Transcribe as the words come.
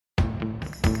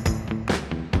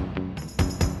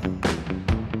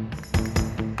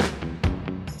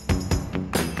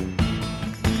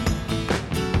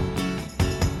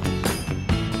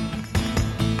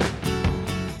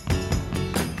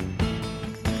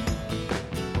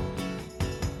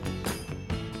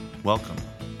Welcome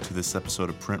to this episode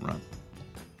of Print Run.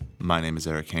 My name is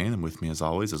Eric Hain, and with me as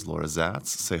always is Laura Zatz.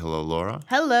 Say hello, Laura.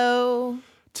 Hello.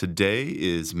 Today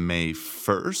is May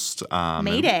 1st.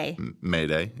 May Day. May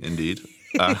Day, indeed.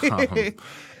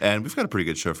 And we've got a pretty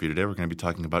good show for you today. We're going to be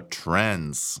talking about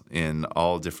trends in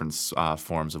all different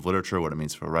forms of literature, what it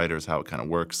means for writers, how it kind of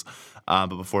works. But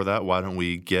before that, why don't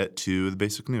we get to the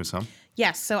basic news, huh?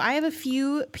 Yes, so I have a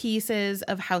few pieces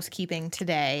of housekeeping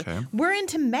today. Okay. We're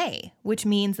into May, which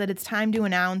means that it's time to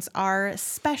announce our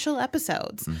special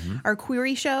episodes. Our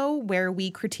query show, where we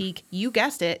critique, you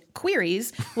guessed it,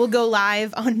 queries, will go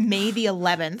live on May the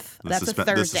 11th. That's a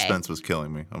Thursday. The suspense was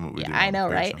killing me. I know,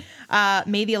 right?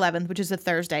 May the 11th, which is a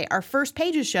Thursday. Our First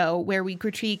Pages show, where we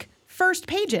critique First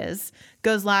Pages,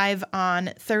 goes live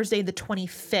on Thursday, the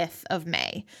 25th of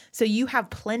May. So you have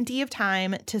plenty of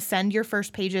time to send your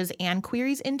First Pages and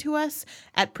queries into us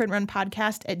at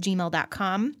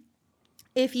printrunpodcast@gmail.com.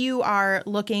 If you are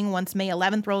looking once May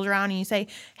 11th rolls around and you say,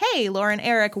 hey, Laura and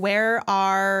Eric, where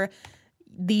are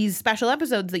these special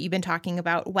episodes that you've been talking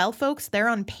about? Well, folks, they're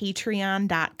on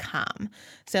patreon.com.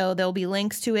 So there'll be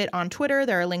links to it on Twitter.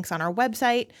 There are links on our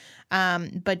website.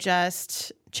 But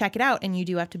just check it out. And you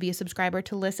do have to be a subscriber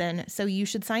to listen. So you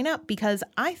should sign up because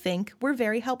I think we're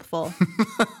very helpful.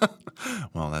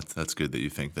 Well, that's good that you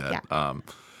think that. Yeah.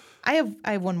 I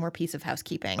have one more piece of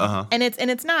housekeeping. And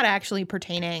it's not actually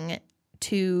pertaining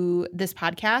to this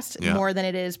podcast more than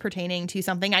it is pertaining to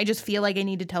something I just feel like I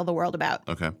need to tell the world about.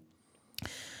 Okay.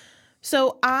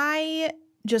 So I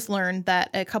just learned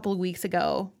that a couple of weeks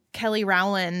ago, Kelly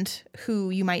Rowland, who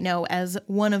you might know as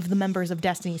one of the members of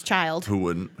Destiny's Child. Who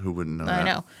wouldn't know that? I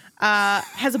know.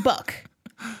 Has a book.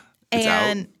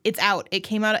 It's out. It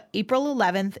came out April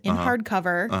 11th in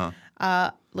hardcover.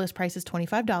 List price is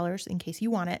 $25 in case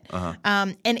you want it.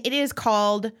 And it is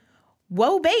called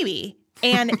Whoa Baby.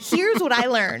 And here's what I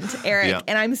learned, Eric,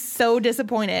 and I'm so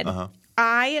disappointed.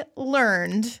 I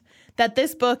learned that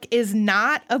this book is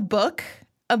not a book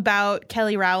about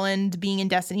Kelly Rowland being in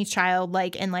Destiny's Child,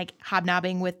 and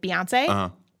hobnobbing with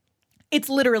Beyonce. It's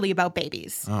literally about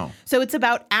babies. So it's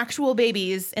about actual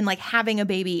babies and having a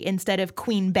baby instead of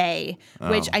Queen Bey,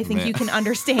 which I think you can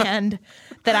understand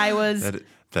that I was.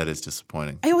 That is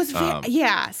disappointing. It was,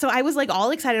 So I was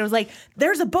all excited. I was like,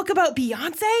 there's a book about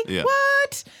Beyonce? Yeah.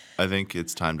 What? I think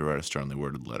it's time to write a sternly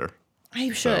worded letter.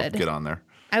 I should. So get on there.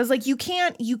 I was like, you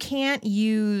can't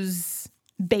use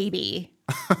baby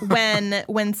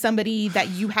when somebody that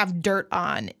you have dirt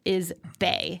on is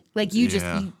Bey.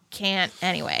 You can't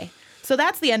anyway. So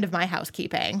that's the end of my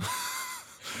housekeeping.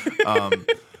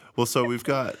 Well, so we've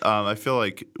got I feel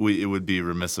like it would be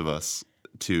remiss of us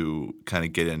to kind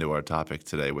of get into our topic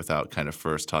today without kind of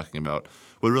first talking about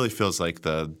what really feels like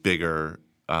the bigger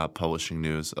publishing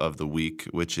news of the week,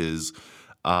 which is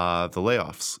the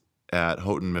layoffs at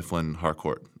Houghton Mifflin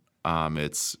Harcourt.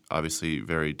 It's obviously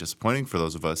very disappointing for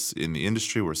those of us in the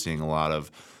industry. We're seeing a lot of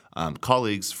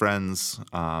colleagues, friends,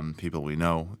 people we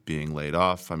know being laid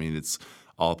off. I mean, it's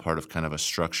all part of kind of a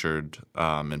structured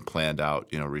and planned out,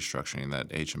 restructuring that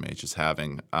HMH is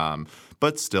having.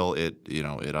 But still, it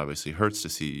obviously hurts to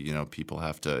see, people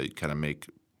have to kind of make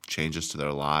changes to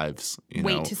their lives.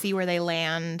 Wait to see where they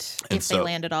land, if they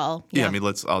land at all. Yeah, I mean,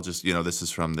 I'll just, this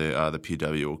is from the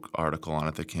PW article on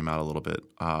it that came out a little bit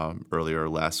earlier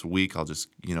last week. I'll just,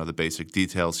 the basic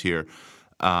details here.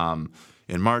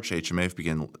 In March,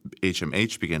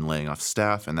 HMH began laying off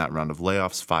staff. In that round of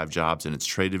layoffs, 5 jobs in its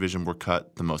trade division were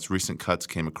cut. The most recent cuts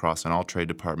came across in all trade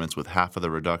departments, with half of the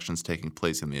reductions taking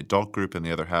place in the adult group and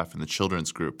the other half in the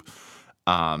children's group.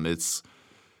 That's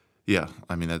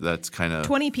kind of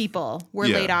 20 people were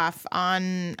laid off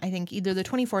on, I think, either the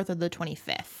 24th or the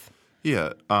 25th.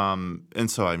 Yeah.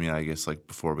 And so, I guess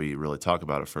before we really talk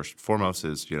about it, first and foremost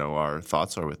is, our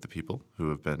thoughts are with the people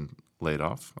who have been laid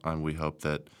off. We hope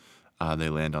that they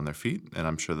land on their feet, and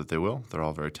I'm sure that they will. They're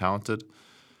all very talented.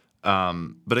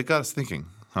 But it got us thinking,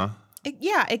 huh?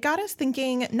 It got us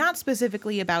thinking, not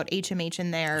specifically about HMH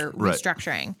and their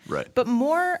restructuring, right, but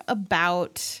more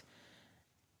about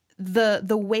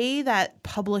the way that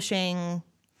publishing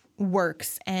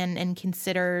works and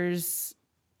considers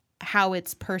how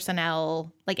its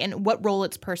personnel, and what role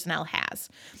its personnel has.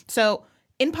 So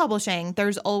in publishing,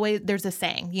 there's a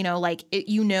saying,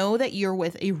 that you're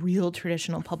with a real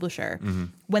traditional publisher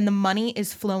when the money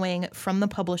is flowing from the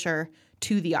publisher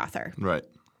to the author. Right.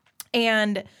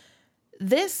 And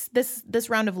this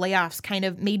round of layoffs kind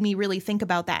of made me really think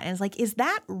about that. And it's is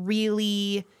that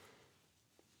really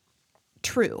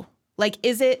true?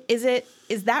 Is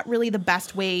that really the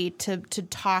best way to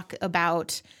talk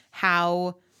about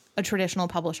how a traditional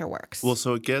publisher works? Well,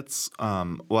 so it gets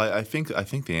I think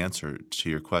the answer to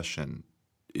your question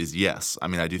is yes. I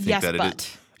mean, I do think Yes, that it is.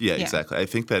 but. Yeah, Yeah. exactly. I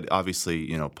think that obviously,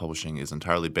 publishing is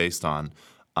entirely based on,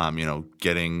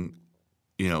 getting,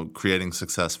 creating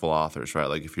successful authors, right?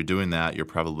 Like if you're doing that, you're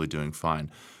probably doing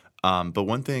fine. But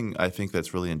one thing I think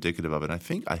that's really indicative of it, I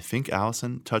think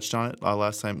Allison touched on it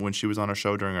last time when she was on our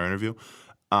show during our interview.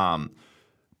 But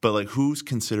like, who's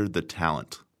considered the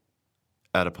talent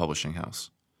at a publishing house,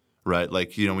 right?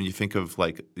 Like, when you think of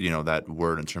like, that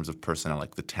word in terms of personnel,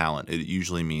 like the talent, it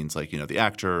usually means like, the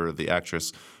actor or the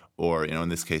actress or, in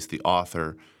this case, the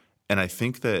author. And I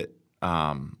think that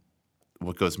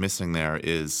what goes missing there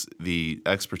is the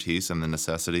expertise and the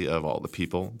necessity of all the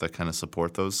people that kind of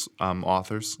support those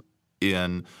authors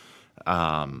in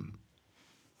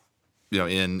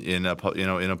in a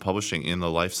publishing in the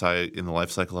life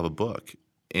cycle of a book.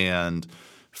 And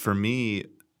for me,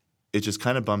 it just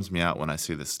kind of bums me out when I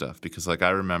see this stuff because I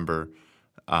remember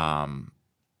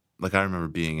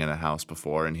being in a house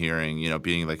before and hearing,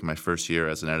 being like my first year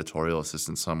as an editorial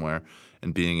assistant somewhere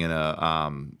and being in a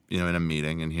in a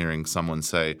meeting and hearing someone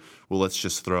say, well, let's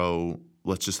just throw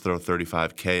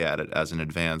 $35K at it as an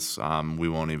advance. We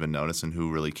won't even notice, and who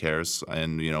really cares?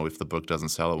 And if the book doesn't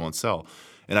sell, it won't sell.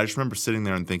 And I just remember sitting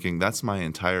there and thinking, that's my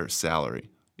entire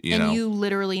salary. You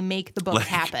literally make the book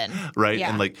happen, right?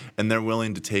 Yeah. And they're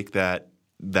willing to take that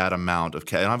amount of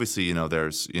cash. And obviously,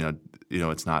 there's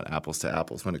it's not apples to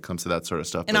apples when it comes to that sort of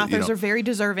stuff. And authors are very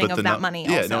deserving of that money.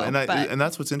 Yeah, also, and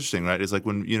that's what's interesting, right? Is like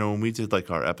when we did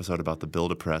like our episode about the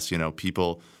Build-A-Press,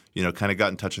 people kind of got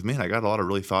in touch with me, and I got a lot of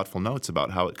really thoughtful notes about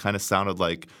how it kind of sounded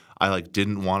like I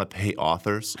didn't want to pay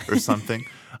authors or something,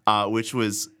 which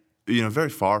was very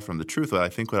far from the truth. But I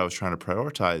think what I was trying to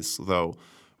prioritize though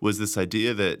was this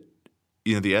idea that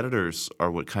the editors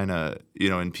are what kind of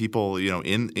and people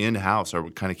in house are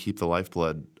what kind of keep the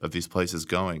lifeblood of these places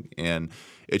going, and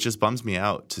it just bums me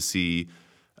out to see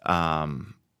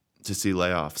layoffs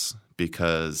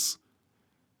because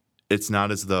it's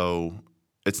not as though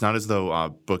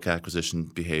book acquisition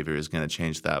behavior is going to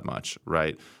change that much,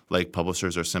 right? Like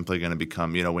publishers are simply going to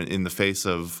become when in the face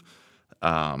of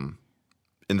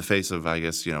I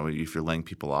guess, if you're laying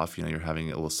people off, you're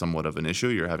having somewhat of an issue.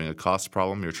 You're having a cost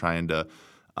problem. You're trying to,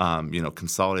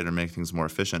 consolidate or make things more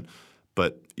efficient.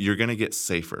 But you're going to get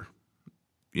safer,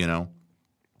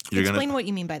 Explain what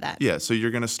you mean by that. Yeah, so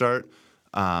you're going to start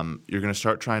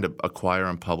trying to acquire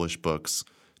and publish books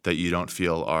that you don't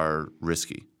feel are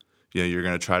risky. You're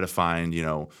going to try to find,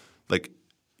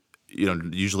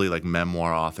 usually like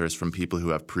memoir authors from people who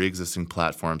have pre-existing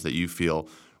platforms that you feel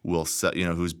will sell,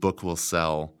 whose book will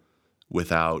sell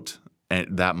without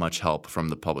that much help from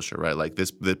the publisher, right? Like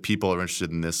that people are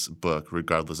interested in this book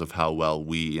regardless of how well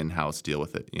we in-house deal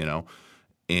with it,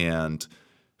 And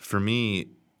for me,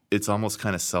 it's almost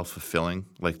kind of self-fulfilling.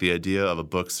 Like the idea of a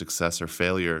book's success or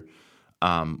failure,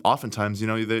 oftentimes,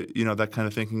 that kind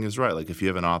of thinking is right. Like if you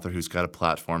have an author who's got a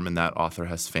platform and that author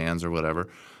has fans or whatever,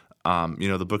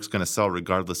 the book's going to sell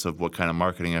regardless of what kind of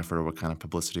marketing effort or what kind of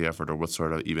publicity effort or what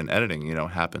sort of even editing,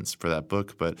 happens for that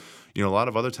book. But, a lot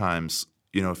of other times,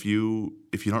 if you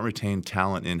don't retain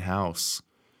talent in-house,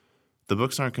 the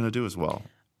books aren't going to do as well.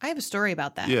 I have a story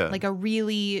about that. Yeah. Like a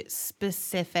really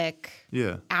specific,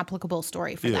 applicable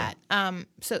story for that.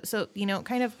 So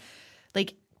kind of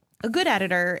like a good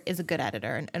editor is a good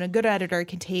editor, and a good editor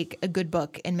can take a good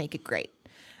book and make it great.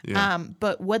 Yeah.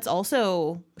 But what's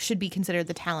also should be considered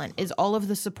the talent is all of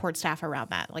the support staff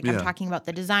around that. Like I'm talking about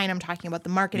the design, I'm talking about the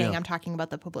marketing, I'm talking about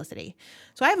the publicity.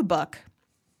 So I have a book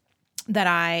that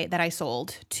I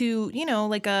sold to,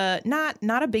 like a not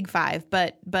a big five,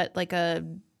 but like a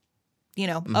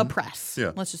a press.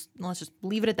 Yeah. Let's just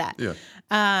leave it at that. Yeah.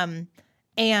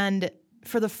 And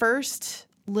for the first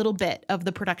little bit of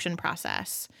the production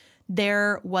process,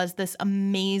 there was this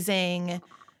amazing,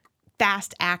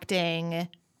 fast acting,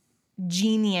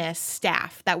 genius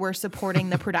staff that were supporting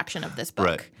the production of this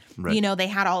book. Right. They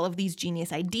had all of these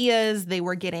genius ideas. They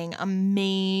were getting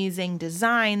amazing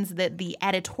designs. That the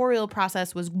editorial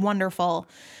process was wonderful.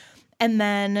 And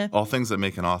then all things that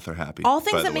make an author happy. All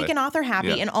things that make an author happy,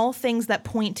 Yeah. and all things that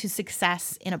point to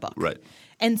success in a book. Right.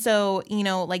 And so,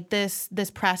 like this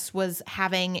press was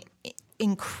having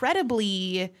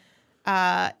incredibly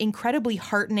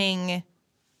heartening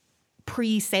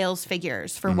pre-sales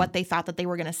figures for what they thought that they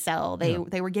were going to sell.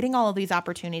 They were getting all of these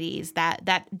opportunities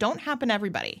that don't happen to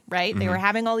everybody, right? They were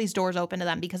having all these doors open to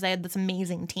them because they had this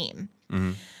amazing team.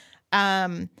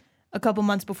 A couple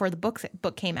months before the book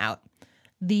came out,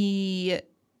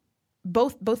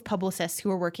 both publicists who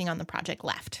were working on the project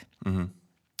left.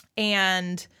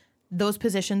 And those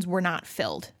positions were not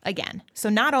filled again. So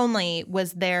not only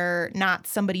was there not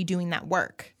somebody doing that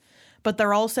work, but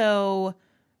there also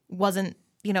wasn't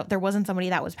there wasn't somebody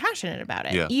that was passionate about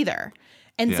it Yeah. either.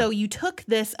 And Yeah. so you took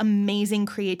this amazing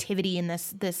creativity and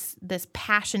this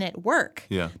passionate work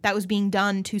Yeah. that was being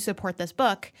done to support this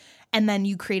book, and then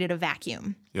you created a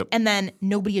vacuum. Yep. And then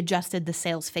nobody adjusted the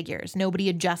sales figures. Nobody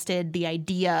adjusted the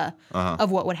idea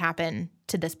of what would happen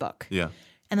to this book. Yeah.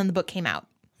 And then the book came out,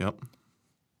 Yep.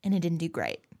 and it didn't do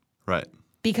great Right.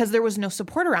 because there was no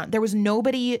support around. There was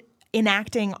nobody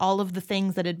enacting all of the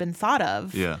things that had been thought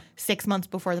of Yeah. 6 months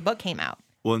before the book came out.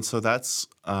 Well, and so that's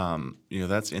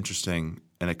that's interesting,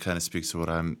 and it kind of speaks to what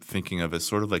I'm thinking of as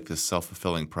sort of like this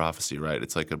self-fulfilling prophecy, right?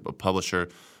 It's like a publisher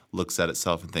looks at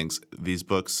itself and thinks these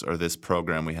books or this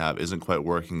program we have isn't quite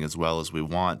working as well as we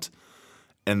want,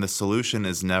 and the solution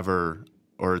is never,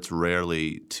 or it's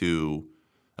rarely to,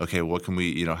 okay, what can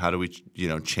we, how do we,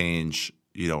 change,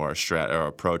 our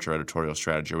approach or editorial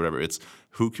strategy or whatever. It's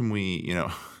who can we,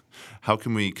 how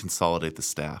can we consolidate the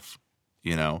staff?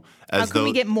 How can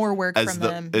we get more work from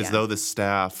them? As though the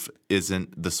staff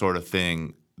isn't the sort of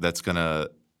thing that's going to,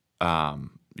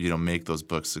 make those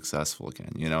books successful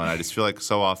again, And I just feel like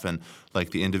so often,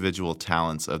 like the individual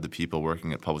talents of the people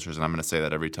working at publishers, and I'm going to say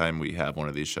that every time we have one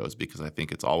of these shows because I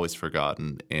think it's always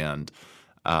forgotten. And,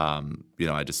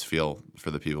 I just feel for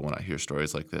the people when I hear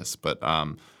stories like this. But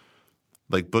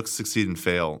like books succeed and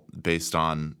fail based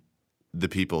on the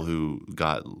people who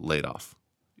got laid off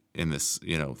in this,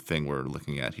 thing we're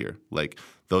looking at here. Like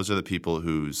those are the people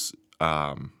who's,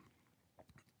 who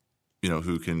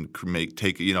can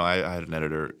I had an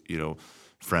editor,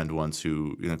 friend once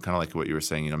who, kind of like what you were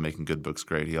saying, making good books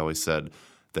great. He always said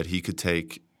that he could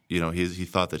take, he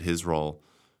thought that his role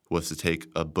was to take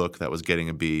a book that was getting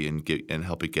a B and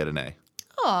help it get an A.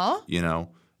 Aw.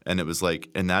 And it was like,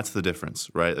 and that's the difference,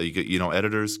 right? Like,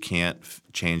 editors can't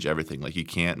change everything. Like you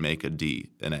can't make a D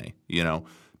an A,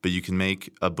 but you can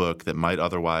make a book that might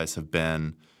otherwise have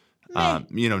been,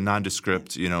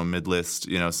 nondescript, mid-list,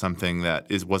 something that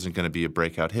wasn't going to be a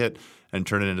breakout hit, and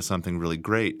turn it into something really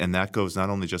great. And that goes not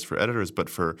only just for editors, but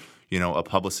for, a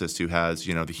publicist who has,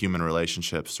 the human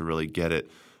relationships to really get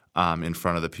it in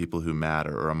front of the people who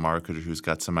matter, or a marketer who's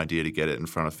got some idea to get it in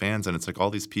front of fans. And it's like all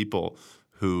these people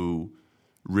who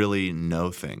really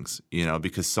know things,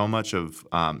 because so much of,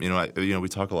 we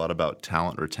talk a lot about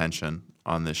talent retention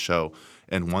on this show.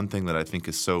 And one thing that I think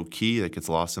is so key that gets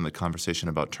lost in the conversation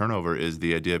about turnover is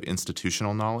the idea of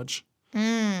institutional knowledge.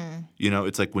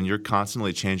 It's like when you're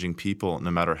constantly changing people,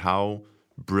 no matter how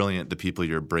brilliant the people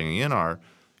you're bringing in are,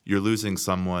 you're losing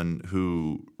someone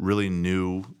who really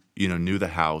knew the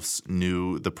house,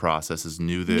 knew the processes,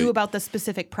 knew about the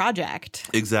specific project.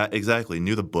 Exactly.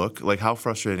 Knew the book. Like how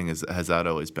frustrating has that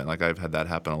always been? Like I've had that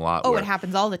happen a lot. It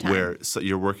happens all the time. Where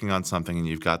you're working on something and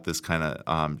you've got this kind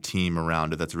of team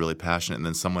around it that's really passionate, and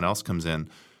then someone else comes in,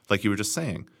 like you were just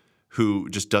saying, who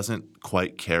just doesn't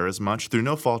quite care as much through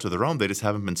no fault of their own. They just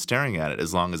haven't been staring at it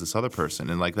as long as this other person.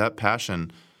 And like that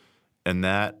passion and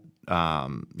that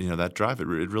that drive, it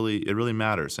really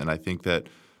matters. And I think that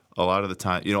a lot of the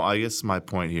time, I guess my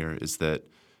point here is that,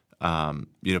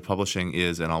 publishing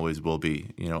is and always will be,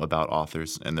 about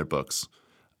authors and their books.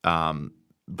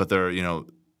 But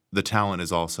the talent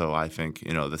is also, I think,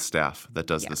 the staff that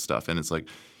does this stuff. And it's like,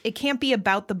 it can't be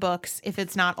about the books if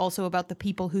it's not also about the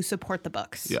people who support the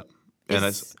books. Yeah. And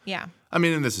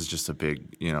and this is just a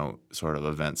big, sort of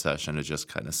event session to just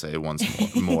kind of say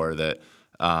once more that,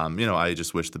 I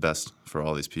just wish the best for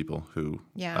all these people who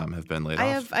have been laid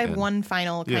off. I have one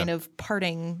final kind of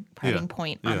parting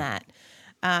point on that.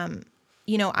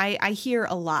 I hear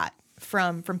a lot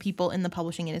from people in the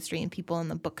publishing industry and people in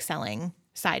the book selling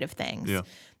side of things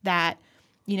that,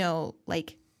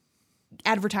 like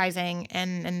advertising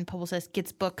and publicists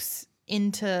gets books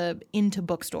into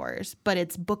bookstores, but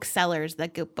it's booksellers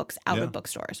that get books out of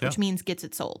bookstores, which means gets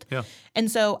it sold. Yeah. And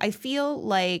so I feel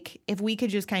like if we could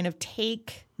just kind of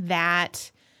take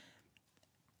that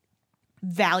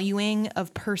valuing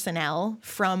of personnel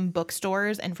from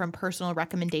bookstores and from personal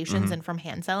recommendations and from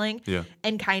hand selling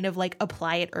and kind of like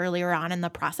apply it earlier on in the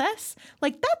process,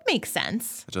 like that makes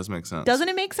sense. It does make sense. Doesn't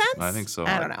it make sense? I think so.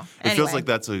 I don't know. It feels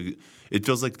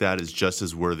like that is just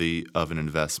as worthy of an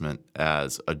investment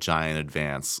as a giant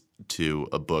advance to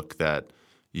a book that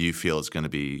you feel is going to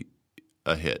be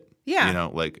a hit. Yeah. I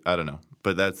don't know.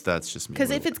 But that's just me.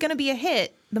 Because if it's going to be a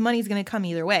hit, the money's going to come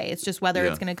either way. It's just whether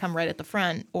it's going to come right at the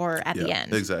front or at the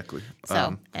end. Exactly.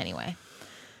 So anyway,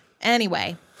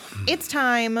 it's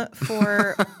time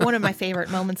for one of my favorite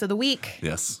moments of the week.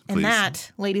 Yes, please. And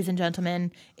that, ladies and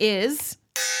gentlemen, is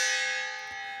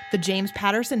the James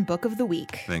Patterson Book of the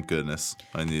Week. Thank goodness.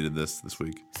 I needed this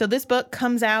week. So this book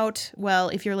comes out, well,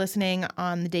 if you're listening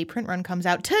on the day print run comes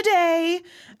out today,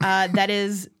 that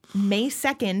is May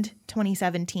 2nd,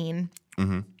 2017.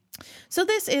 Mm-hmm. So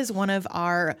this is one of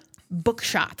our book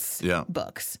shots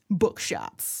books. Book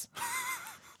shots.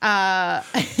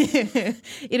 It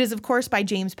is, of course, by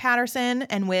James Patterson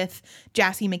and with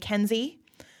Jassy McKenzie.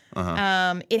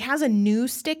 It has a new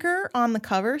sticker on the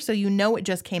cover, so you know it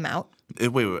just came out.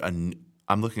 I'm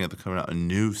looking at the cover now. A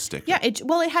new sticker. Yeah, it's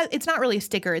not really a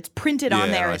sticker. It's printed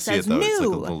on there. It says new. It's like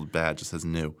a little badge that says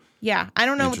new. Yeah, I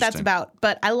don't know what that's about,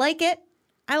 but I like it.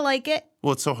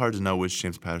 Well, it's so hard to know which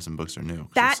James Patterson books are new.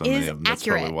 That so is accurate. That's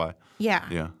probably why.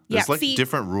 Yeah. There's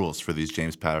different rules for these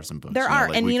James Patterson books. There are,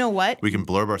 and you know what? We can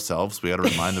blurb ourselves. We got to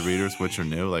remind the readers which are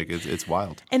new. Like it's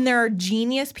wild. And there are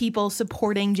genius people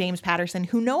supporting James Patterson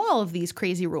who know all of these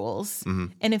crazy rules. Mm-hmm.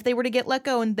 And if they were to get let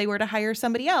go and they were to hire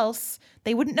somebody else,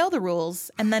 they wouldn't know the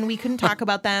rules, and then we couldn't talk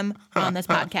about them on this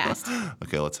podcast.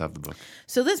 Okay, let's have the book.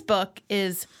 So this book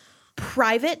is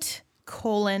Private: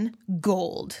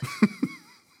 Gold.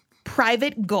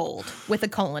 Private Gold with a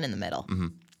colon in the middle. Mm-hmm.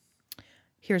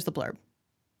 Here's the blurb.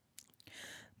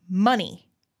 Money,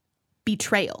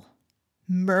 betrayal,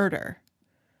 murder.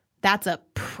 That's a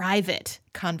private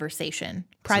conversation.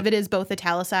 Private is both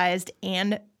italicized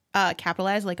and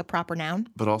capitalized like a proper noun.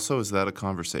 But also, is that a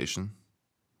conversation?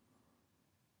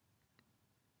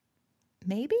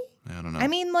 Maybe? I don't know. I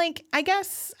mean, I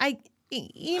guess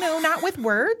not with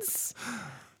words.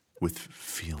 With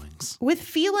feelings. With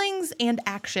feelings and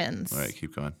actions. All right,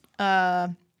 keep going.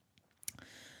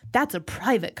 That's a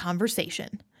private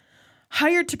conversation.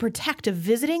 Hired to protect a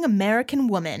visiting American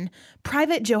woman,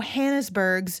 Private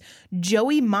Johannesburg's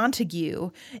Joey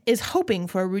Montague is hoping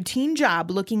for a routine job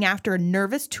looking after a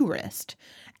nervous tourist.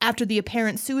 After the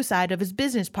apparent suicide of his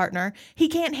business partner, he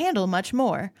can't handle much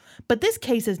more. But this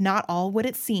case is not all what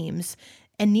it seems,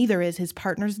 and neither is his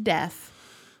partner's death.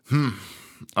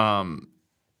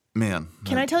 Man.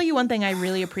 Can I tell you one thing I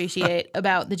really appreciate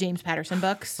about the James Patterson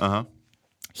books? Uh-huh.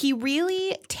 He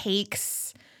really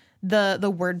takes the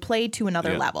wordplay to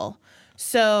another level.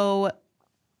 So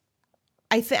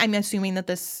I'm assuming that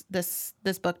this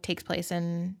book takes place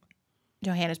in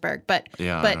Johannesburg, but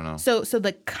I don't know. So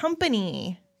the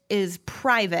company is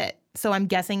private. So I'm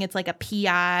guessing it's like a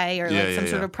PI or some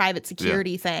sort of private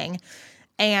security thing.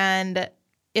 And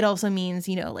it also means,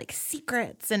 like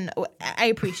secrets, and I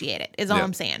appreciate it, is all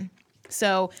I'm saying.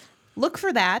 So look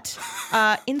for that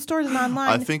in stores and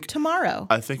online tomorrow.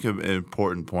 I think an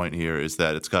important point here is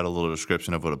that it's got a little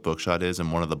description of what a bookshot is,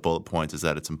 and one of the bullet points is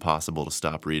that it's impossible to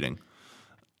stop reading.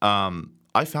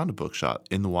 I found a bookshot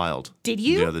in the wild. Did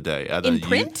you? The other day. In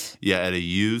print? At a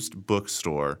used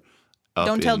bookstore.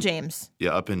 Don't tell James.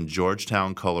 Yeah, up in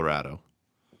Georgetown, Colorado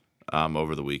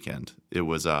over the weekend. It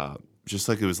was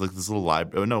it was like this little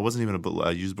library. Oh, no, it wasn't even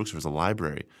a used bookstore. It was a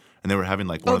library. And they were having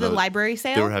like one of those, library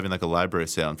sale? They were having like a library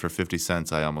sale. And for 50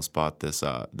 cents, I almost bought this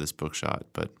bookshot,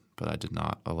 but I did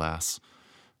not, alas.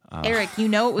 Eric,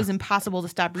 it was impossible to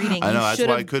stop reading. I know. That's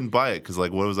why I couldn't buy it, because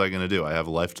what was I going to do? I have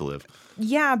a life to live.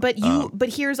 Yeah, but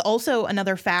here's also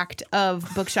another fact of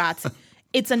bookshots.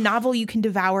 It's a novel you can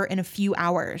devour in a few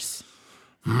hours.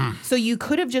 So you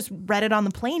could have just read it on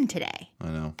the plane today. I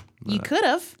know. You could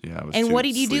have. Yeah, I was And too what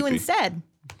did you do sleepy. instead?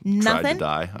 Nothing. Tried to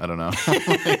die. I don't know.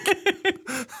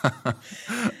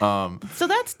 So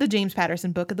that's the James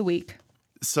Patterson Book of the Week.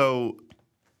 So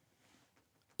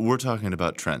we're talking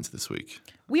about trends this week.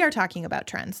 We are talking about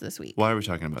trends this week. Why are we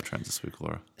talking about trends this week,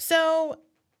 Laura? So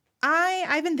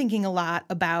I've been thinking a lot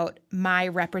about my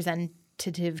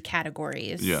representative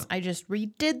categories. Yeah. I just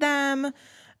redid them.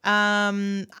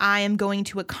 I am going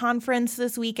to a conference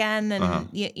this weekend, and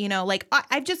I've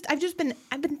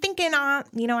been thinking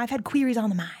I've had queries on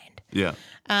the mind. Yeah.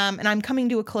 And I'm coming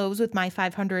to a close with my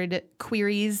 500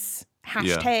 queries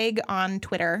hashtag on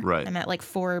Twitter. Right. I'm at like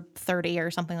 430 or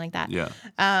something like that. Yeah.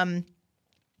 And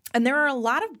there are a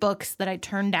lot of books that I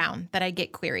turn down that I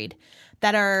get queried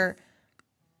that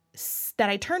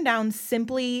I turn down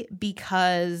simply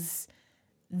because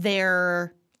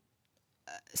they're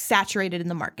saturated in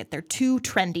the market. They're too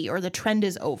trendy, or the trend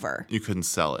is over. You couldn't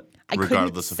sell it, couldn't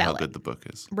regardless of how sell it. good the book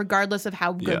is. Regardless of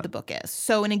how good the book is.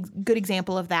 So a good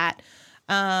example of that,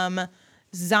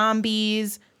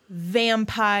 zombies,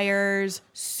 vampires,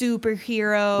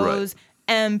 superheroes,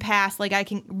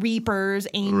 empaths, reapers,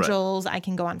 angels, I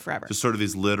can go on forever. Just sort of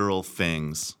these literal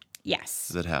things Yes.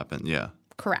 that happen. Yeah.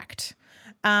 Correct.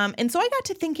 And so I got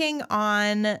to thinking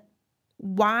on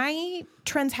why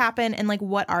trends happen and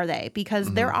what are they?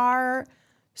 Because there are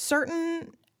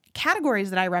certain categories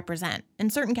that I represent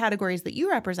and certain categories that you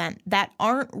represent that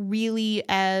aren't really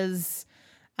as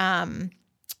that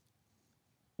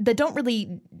don't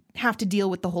really have to deal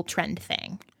with the whole trend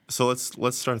thing. So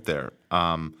let's start there.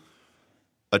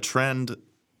 A trend,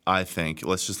 I think,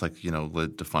 let's just let's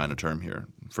define a term here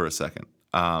for a second.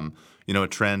 A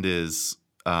trend is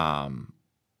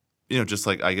just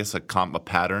like I guess a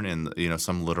pattern in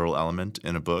some literal element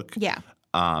in a book. Yeah.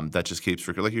 That just keeps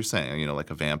like you're saying,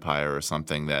 like a vampire or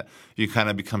something that you kind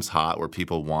of becomes hot where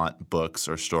people want books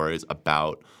or stories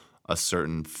about a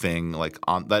certain thing like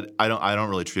on that. I don't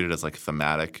really treat it as like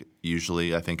thematic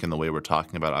usually. I think in the way we're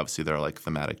talking about, obviously there are like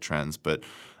thematic trends, but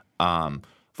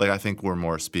I think we're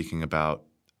more speaking about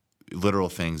literal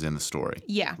things in the story.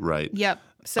 Yeah. Right. Yep.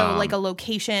 So like a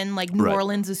location, like New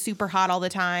Orleans is super hot all the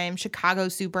time.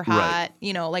 Chicago's super hot,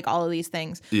 like all of these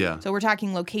things. Yeah. So we're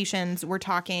talking locations. We're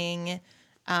talking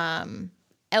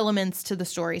elements to the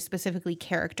story, specifically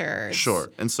characters.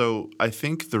 Sure. And so I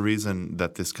think the reason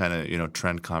that this kind of,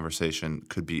 trend conversation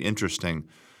could be interesting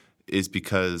is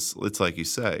because it's like you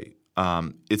say,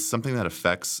 it's something that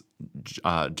affects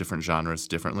different genres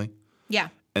differently. Yeah.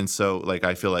 And so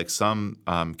I feel like some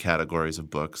categories of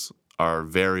books are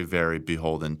very, very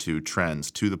beholden to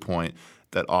trends to the point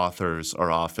that authors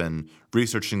are often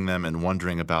researching them and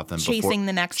wondering about them chasing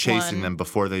them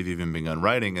before they've even begun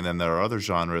writing. And then there are other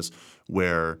genres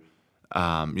where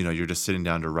you're just sitting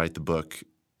down to write the book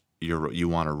you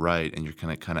want to write, and you're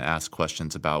going to kind of ask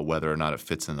questions about whether or not it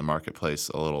fits in the marketplace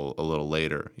a little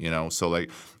later. So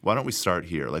why don't we start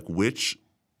here? Which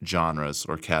genres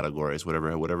or categories,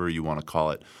 whatever you want to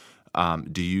call it,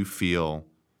 do you feel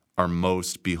are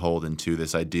most beholden to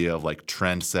this idea of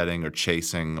trend setting or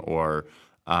chasing or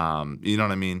you know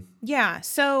what I mean? Yeah.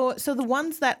 So the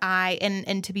ones that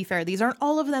and to be fair, these aren't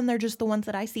all of them. They're just the ones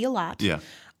that I see a lot. Yeah.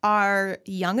 Are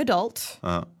young adult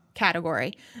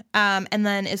category. And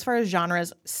then as far as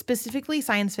genres, specifically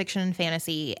science fiction and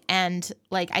fantasy. And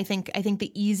I think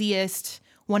the easiest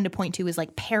one to point to is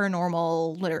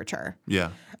paranormal literature. Yeah.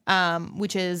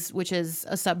 Which is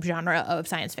a subgenre of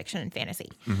science fiction and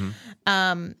fantasy.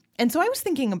 Mm-hmm. And so I was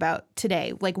thinking about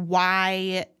today,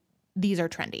 why these are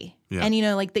trendy. Yeah. And,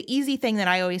 the easy thing that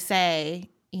I always say,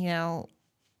 I'm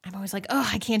always like, oh,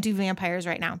 I can't do vampires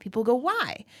right now. People go, why?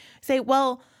 I say,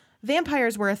 well,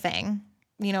 vampires were a thing,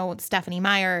 Stephenie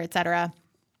Meyer, et cetera.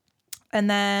 And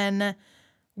then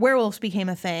werewolves became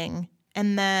a thing.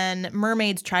 And then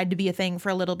mermaids tried to be a thing for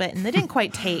a little bit, and they didn't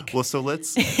quite take. Well, so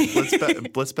let's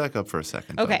back up for a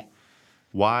second. Okay. Though.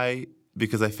 Why?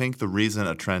 Because I think the reason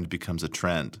a trend becomes a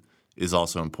trend is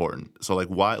also important. So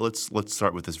why? Let's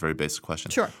start with this very basic question.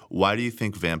 Sure. Why do you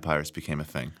think vampires became a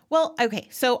thing? Well, okay.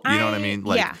 So you know what I mean?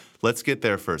 Yeah. Let's get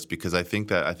there first, because I think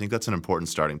that's an important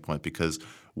starting point, because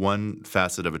one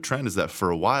facet of a trend is that for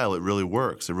a while it really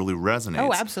works. It really resonates.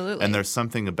 Oh, absolutely. And there's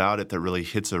something about it that really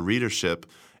hits a readership.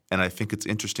 And I think it's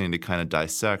interesting to kind of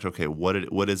dissect, okay,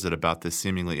 what is it about this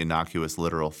seemingly innocuous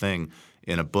literal thing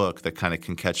in a book that kind of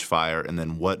can catch fire, and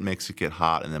then what makes it get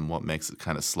hot, and then what makes it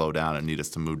kind of slow down and need us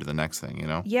to move to the next thing,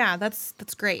 Yeah, that's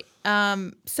great.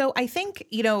 So I think,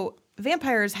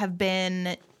 vampires have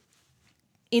been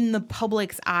in the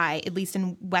public's eye, at least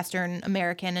in Western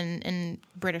American and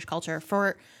British culture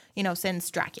for, since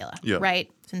Dracula, right?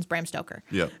 Since Bram Stoker.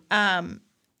 Yeah.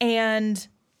 And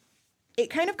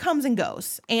it kind of comes and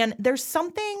goes. And there's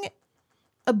something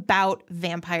about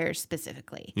vampires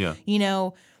specifically. Yeah.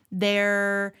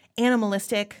 They're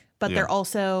animalistic, but they're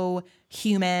also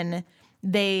human.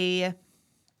 They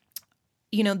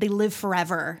live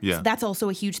forever. Yeah. So that's also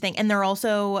a huge thing. And they're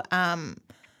also,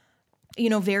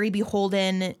 very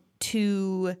beholden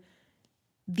to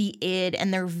the id,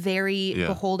 and they're very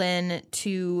beholden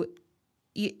to,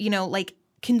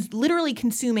 literally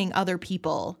consuming other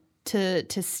people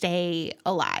to stay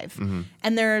alive. Mm-hmm.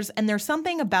 And there's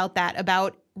something about that,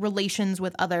 about relations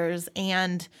with others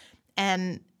and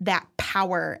that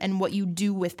power and what you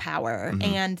do with power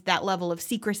and that level of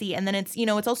secrecy. And then it's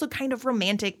also kind of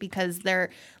romantic because they're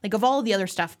of all the other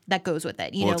stuff that goes with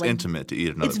it. It's intimate to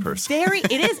eat another person.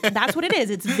 It is. That's what it is.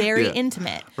 It's very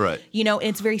intimate. Right.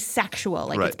 It's very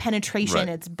sexual. It's penetration,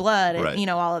 it's blood, and,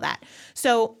 all of that.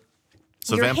 So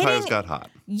vampires got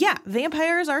hot. Yeah,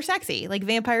 vampires are sexy.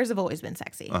 Vampires have always been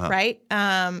sexy, right?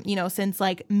 Since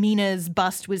Mina's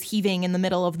bust was heaving in the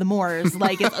middle of the moors,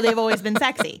 they've always been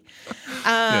sexy.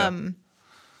 And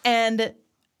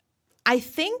I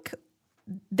think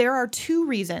there are two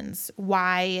reasons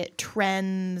why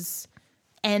trends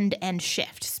end and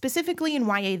shift. Specifically in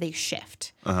YA, they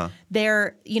shift.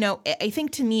 They're, I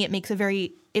think to me it makes a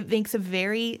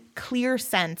very clear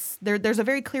sense. There's a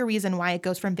very clear reason why it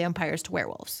goes from vampires to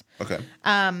werewolves. Okay.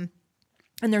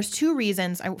 And there's two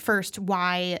reasons. First,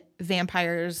 why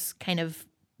vampires kind of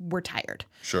were tired.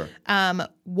 Sure.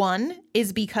 One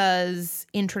is because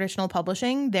in traditional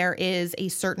publishing, there is a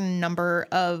certain number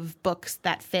of books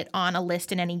that fit on a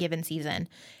list in any given season.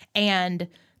 And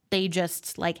they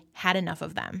just like had enough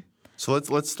of them. So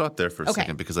let's stop there for a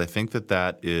second, because I think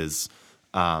that is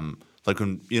like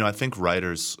when, I think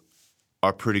writers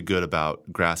are pretty good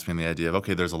about grasping the idea of,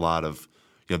 okay, there's a lot of,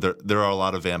 there are a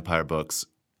lot of vampire books,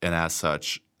 and as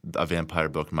such, a vampire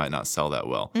book might not sell that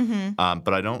well.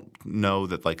 But I don't know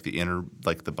that like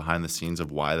the behind the scenes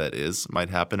of why that is might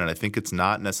happen. And I think it's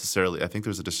not necessarily, I think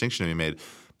there's a distinction to be made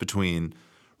between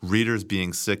readers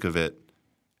being sick of it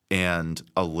and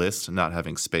a list not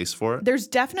having space for it. There's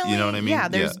definitely, you know what I mean? Yeah,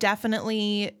 there's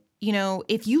definitely,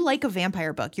 if you like a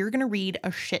vampire book, you're going to read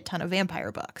a shit ton of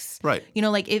vampire books. Right.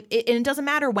 Like it doesn't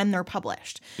matter when they're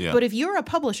published. Yeah. But if you're a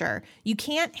publisher, you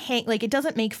can't it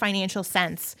doesn't make financial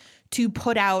sense to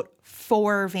put out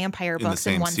 4 vampire books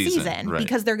in one season right.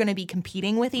 because they're going to be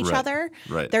competing with each other.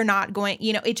 Right. They're not going,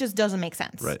 it just doesn't make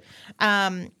sense. Right.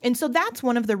 And so that's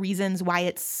one of the reasons why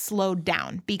it's slowed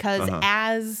down, because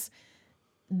as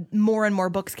more and more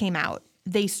books came out,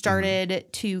 they started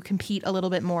to compete a little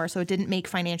bit more. So it didn't make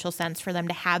financial sense for them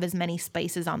to have as many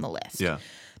spices on the list. Yeah.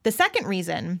 The second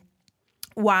reason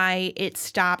why it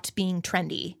stopped being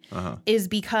trendy is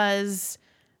because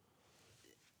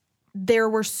there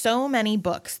were so many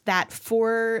books that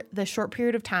for the short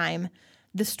period of time,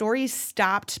 the stories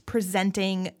stopped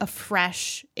presenting a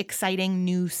fresh, exciting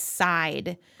new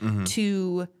side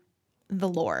to the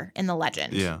lore and the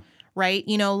legend. Yeah. Right?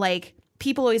 Like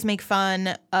people always make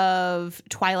fun of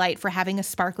Twilight for having a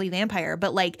sparkly vampire,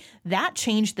 but like that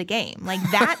changed the game. Like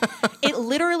that, it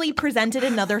literally presented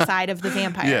another side of the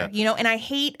vampire, and I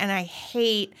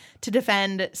hate to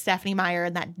defend Stephenie Meyer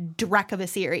and that dreck of a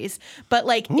series, but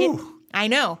like I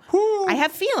know I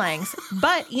have feelings,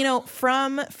 but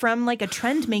from like a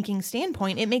trend making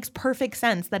standpoint, it makes perfect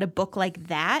sense that a book like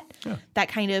that, that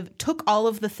kind of took all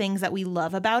of the things that we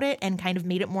love about it and kind of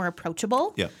made it more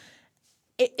approachable. Yeah.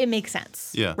 It makes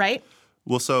sense. Yeah. Right?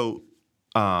 Well, so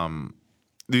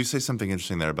you say something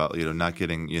interesting there about, not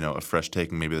getting, a fresh take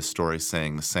and maybe the story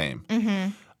saying the same.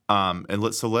 And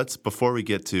let's before we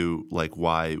get to like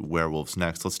why werewolves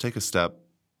next, let's take a step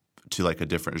to like a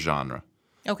different genre.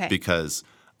 Okay. Because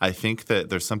I think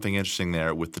that there's something interesting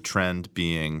there with the trend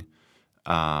being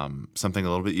something a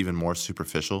little bit even more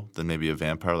superficial than maybe a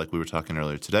vampire, like we were talking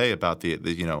earlier today about the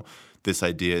this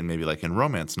idea, and maybe like in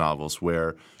romance novels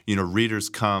where, readers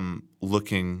come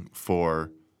looking for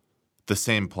the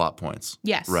same plot points.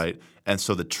 Yes. Right? And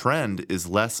so the trend is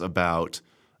less about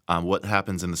what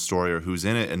happens in the story or who's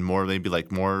in it, and more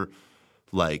decorational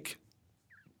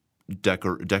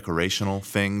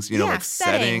things, like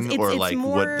setting or like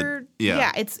more, what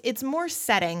the it's more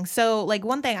setting. So like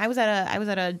one thing, I was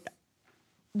at a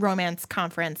romance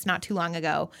conference not too long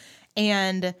ago,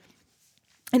 and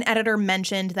an editor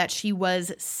mentioned that she was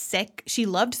sick. She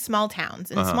loved small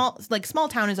towns, and small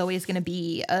town is always going to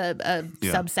be a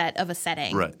subset of a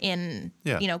setting in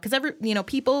because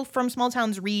people from small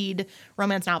towns read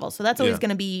romance novels, so that's always going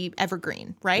to be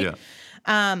evergreen, right?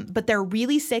 Yeah. But they're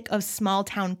really sick of small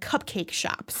town cupcake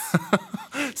shops.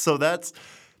 So that's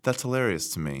hilarious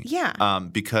to me. Yeah.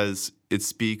 Because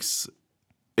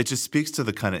it just speaks to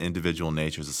the kind of individual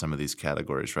natures of some of these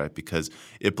categories, right? Because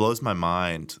it blows my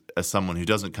mind as someone who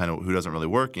doesn't really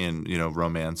work in,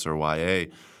 romance or YA,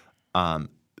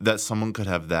 that someone could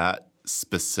have that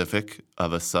specific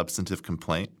of a substantive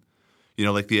complaint.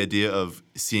 Like the idea of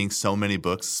seeing so many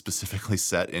books specifically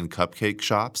set in cupcake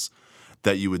shops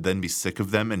that you would then be sick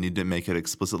of them and need to make it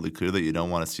explicitly clear that you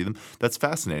don't want to see them. That's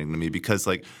fascinating to me because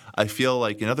like I feel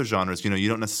like in other genres, you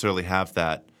don't necessarily have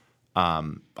that. I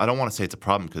don't want to say it's a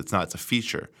problem because it's not. It's a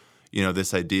feature.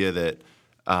 This idea that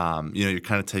you're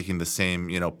kind of taking the same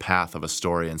path of a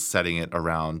story and setting it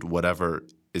around whatever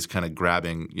is kind of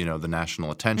grabbing the national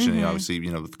attention. Obviously,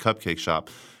 with the cupcake shop,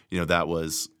 that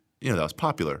was that was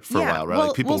popular for a while, right? Well,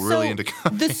 like people were really into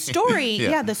cupcakes. The story.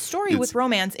 The story with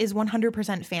romance is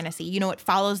 100% fantasy. It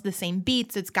follows the same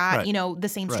beats. It's got the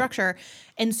same structure.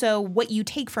 And so what you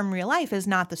take from real life is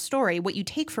not the story. What you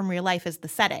take from real life is the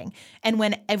setting. And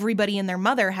when everybody and their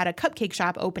mother had a cupcake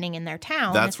shop opening in their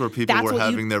town, that's where people were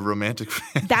having their romantic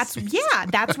fantasies.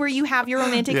 That's where you have your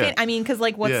romantic I mean, because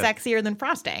like what's sexier than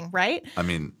frosting, right? I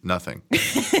mean, nothing.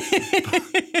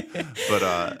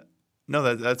 but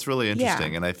no, that's really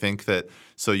interesting. And I think that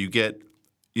so you get,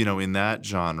 in that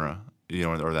genre,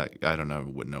 or that, I don't know,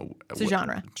 wouldn't know. It's a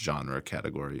genre. Genre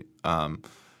category.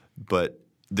 But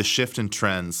the shift in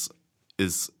trends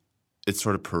it's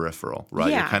sort of peripheral, right?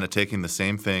 Yeah. You're kind of taking the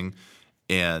same thing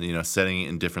and setting it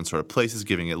in different sort of places,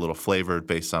 giving it a little flavor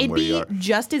based on It'd where you be are.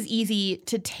 just as easy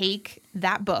to take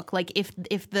that book, like if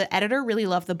the editor really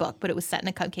loved the book, but it was set in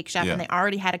a cupcake shop Yeah. and they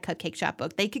already had a cupcake shop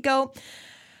book, they could go,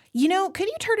 could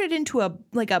you turn it into a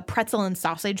pretzel and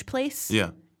sausage place? Yeah.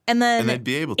 And then And they'd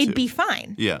be able to. It'd be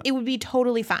fine. Yeah. It would be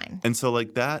totally fine. And so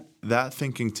like that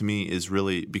thinking to me is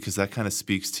really, because that kind of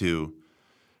speaks to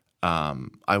I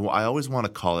always want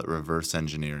to call it reverse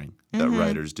engineering that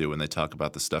writers do when they talk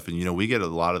about this stuff. And we get a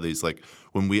lot of these, like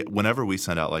whenever we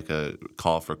send out like a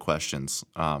call for questions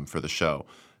for the show,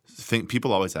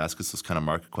 people always ask us those kind of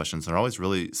market questions. They're always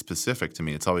really specific to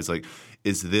me. It's always like,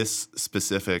 is this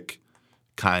specific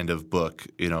kind of book,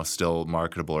 still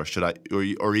marketable, or should I,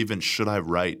 or even should I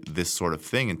write this sort of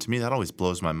thing? And to me, that always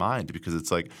blows my mind, because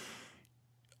it's like,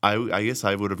 I guess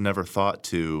I would have never thought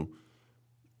to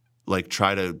like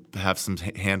try to have some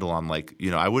handle on like,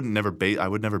 I would never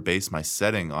base my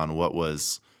setting on what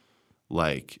was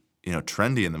like,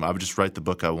 trendy in them. I would just write the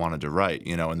book I wanted to write,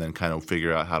 and then kind of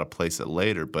figure out how to place it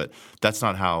later. But that's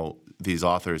not how these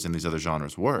authors in these other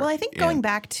genres work. Well, I think going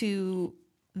back to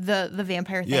the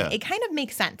vampire thing, Yeah. it kind of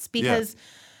makes sense because,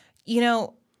 you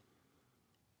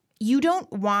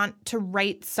don't want to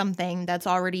write something that's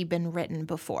already been written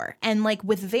before. And like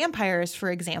with vampires,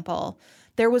 for example,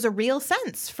 there was a real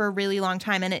sense for a really long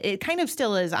time, and it kind of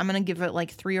still is. I'm going to give it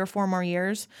like 3 or 4 more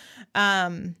years.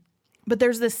 But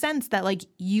there's this sense that like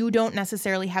you don't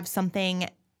necessarily have something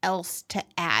else to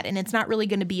add, and it's not really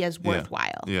going to be as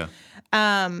worthwhile. Yeah.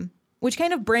 Which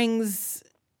kind of brings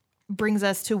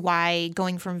us to why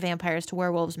going from vampires to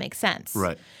werewolves makes sense.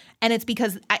 Right. And it's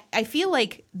because I feel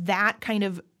like that kind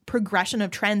of progression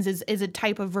of trends is a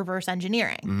type of reverse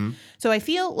engineering. Mm-hmm. So I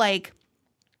feel like,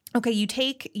 okay, you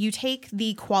take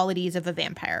the qualities of a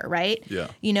vampire, right? Yeah.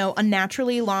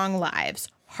 Unnaturally long lives,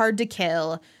 hard to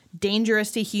kill,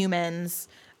 dangerous to humans,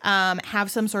 have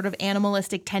some sort of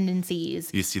animalistic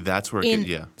tendencies. You see, that's where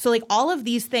So like all of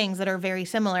these things that are very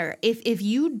similar, if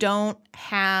you don't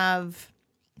have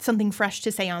something fresh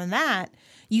to say on that,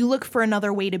 you look for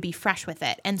another way to be fresh with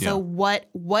it. And so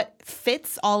what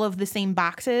fits all of the same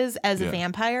boxes as a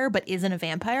vampire but isn't a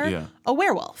vampire? Yeah. A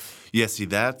werewolf. Yeah, see,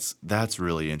 that's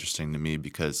really interesting to me,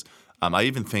 because I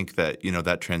even think that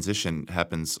that transition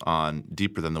happens on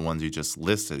deeper than the ones you just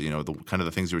listed. The kind of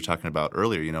the things you were talking about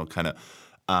earlier. Kind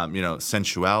of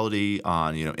sensuality,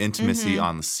 on intimacy,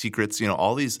 on the secrets.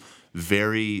 All these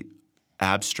very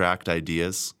abstract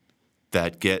ideas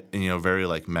that get very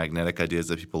like magnetic ideas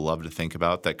that people love to think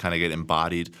about, that kind of get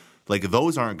embodied. Like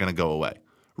those aren't going to go away,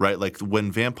 right? Like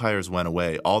when vampires went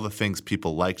away, all the things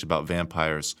people liked about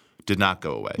vampires did not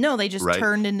go away. No, they just right?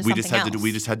 turned into something else.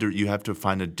 We just had to. You have to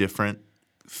find a different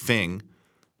thing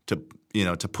to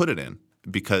put it in,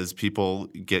 because people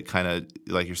get kind of,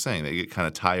 like you're saying, they get kind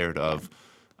of tired of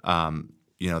all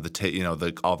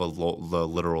the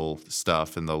literal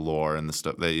stuff and the lore and the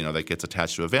stuff that gets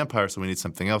attached to a vampire. So we need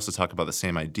something else to talk about the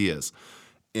same ideas.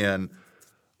 And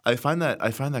I find that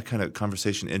kind of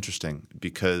conversation interesting,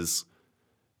 because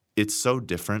it's so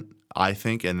different, I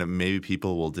think, and maybe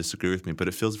people will disagree with me, but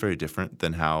it feels very different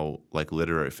than how like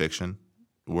literary fiction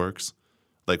works.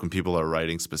 Like when people are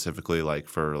writing specifically like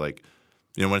for like,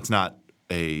 when it's not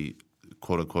a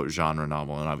quote unquote genre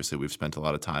novel, and obviously we've spent a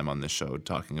lot of time on this show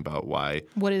talking about why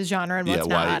what is genre and what's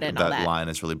why not and all that that. line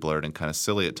is really blurred and kind of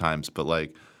silly at times. But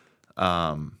like,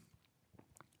 in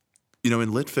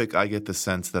litfic, I get the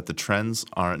sense that the trends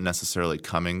aren't necessarily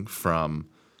coming from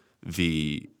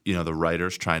the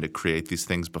writers trying to create these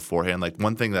things beforehand. Like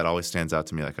one thing that always stands out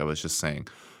to me, like I was just saying,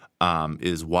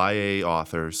 is YA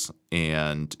authors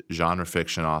and genre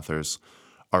fiction authors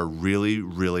are really,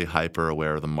 really hyper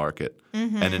aware of the market.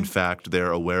 Mm-hmm. And in fact,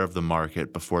 they're aware of the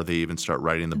market before they even start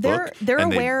writing the book. They're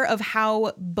aware of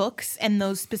how books and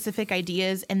those specific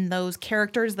ideas and those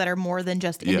characters that are more than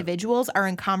just individuals are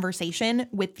in conversation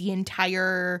with the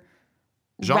entire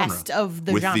rest of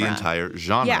the genre. With the entire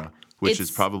genre. Yeah. Which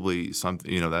is probably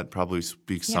something, that probably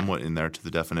speaks somewhat in there to the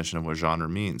definition of what genre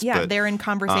means. Yeah, but, they're in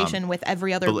conversation with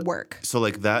every other work. So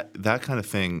like that kind of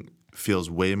thing feels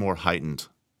way more heightened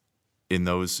in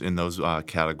those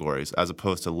categories, as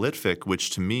opposed to litfic,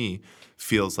 which to me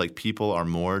feels like people are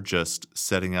more just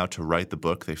setting out to write the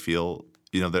book. They feel,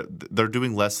 they're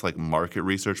doing less like market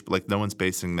research, but like no one's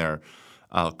basing their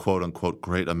quote unquote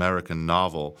great American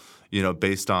novel,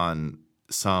 based on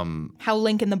how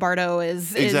Lincoln the Bardo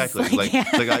is exactly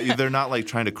they're not like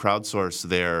trying to crowdsource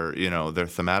their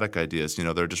thematic ideas.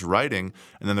 They're just writing,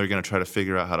 and then they're going to try to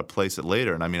figure out how to place it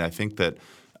later. And I mean, I think that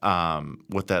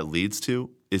what that leads to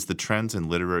is the trends in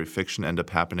literary fiction end up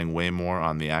happening way more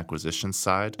on the acquisition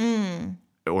side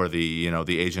or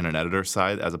the agent and editor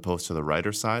side, as opposed to the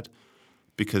writer side,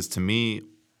 because to me,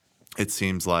 it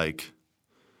seems like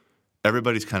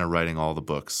everybody's kind of writing all the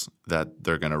books that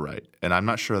they're going to write. And I'm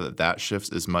not sure that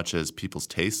shifts as much as people's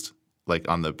taste, like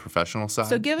on the professional side.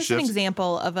 So give us shifts. an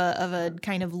example of a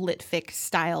kind of litfic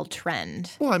style trend.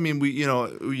 Well, I mean,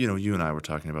 you and I were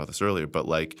talking about this earlier, but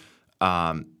like,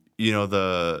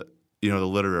 the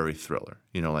literary thriller,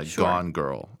 like Sure. Gone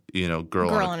Girl,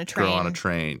 Girl on a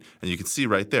Train. And you can see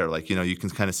right there, like, you can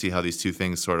kind of see how these two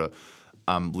things sort of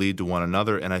lead to one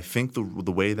another. And I think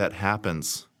the way that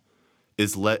happens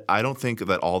is I don't think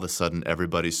that all of a sudden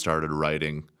everybody started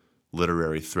writing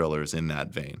literary thrillers in that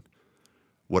vein.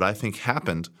 What I think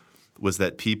happened was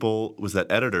that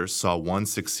editors saw one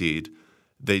succeed.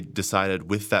 They decided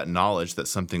with that knowledge that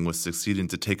something was succeeding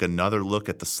to take another look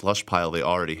at the slush pile they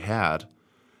already had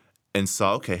and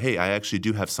saw, okay, hey, I actually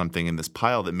do have something in this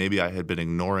pile that maybe I had been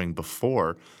ignoring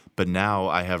before, but now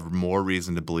I have more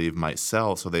reason to believe might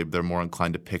sell, so they're more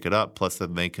inclined to pick it up, plus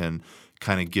that they can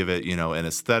kind of give it, an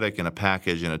aesthetic and a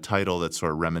package and a title that's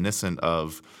sort of reminiscent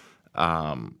of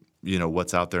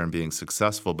what's out there and being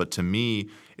successful. But to me,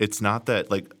 it's not that,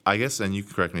 like, I guess, and you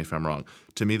can correct me if I'm wrong,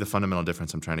 to me the fundamental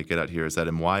difference I'm trying to get at here is that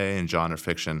in YA and genre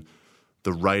fiction,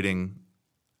 the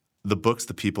books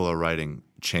that people are writing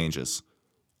changes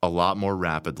a lot more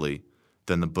rapidly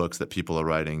than the books that people are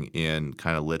writing in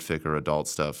kind of litfic or adult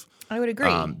stuff. I would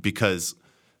agree. Because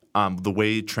the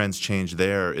way trends change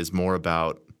there is more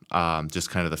about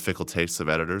just kind of the fickle tastes of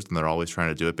editors, and they're always trying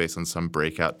to do it based on some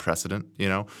breakout precedent,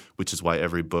 which is why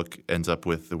every book ends up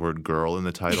with the word girl in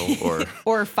the title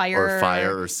or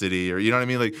fire or city, or you know what I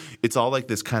mean? Like, it's all like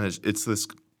this kind of – it's this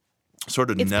sort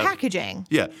of – It's packaging.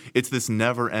 Yeah. It's this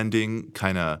never-ending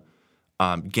kind of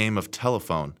game of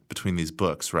telephone between these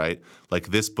books, right? Like,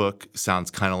 this book sounds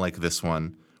kind of like this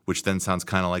one, which then sounds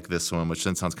kind of like this one, which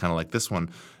then sounds kind of like this one.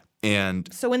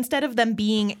 And so instead of them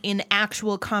being in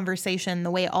actual conversation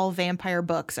the way all vampire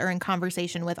books are in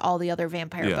conversation with all the other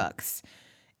vampire books,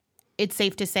 it's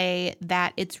safe to say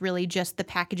that it's really just the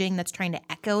packaging that's trying to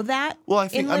echo that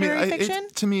in literary fiction?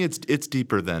 To me, it's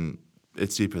deeper than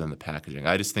the packaging.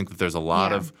 I just think that there's a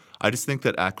lot of – I just think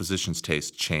that acquisitions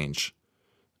taste change.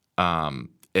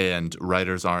 And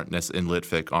writers in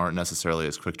litfic aren't necessarily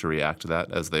as quick to react to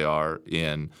that as they are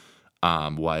in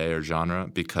YA or genre,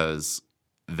 because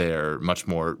they're much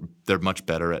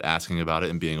better at asking about it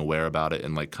and being aware about it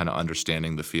and like kind of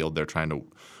understanding the field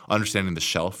understanding the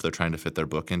shelf they're trying to fit their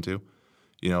book into.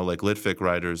 Like litfic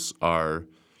writers are,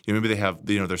 maybe they have,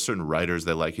 there's certain writers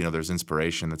that like, there's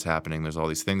inspiration that's happening. There's all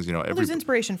these things, there's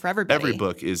inspiration for everybody. Every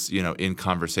book is, in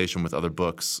conversation with other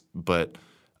books. But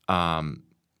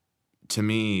to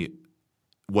me,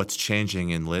 what's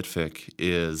changing in litfic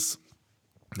is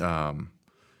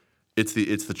it's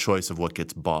the choice of what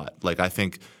gets bought. Like, I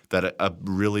think that a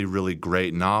really, really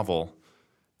great novel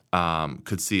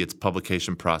could see its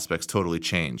publication prospects totally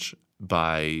change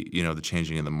by, the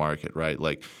changing in the market, right?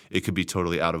 Like, it could be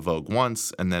totally out of vogue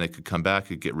once, and then it could come back, it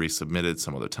could get resubmitted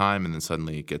some other time, and then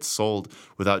suddenly it gets sold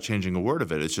without changing a word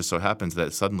of it. It just so happens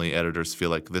that suddenly editors feel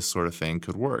like this sort of thing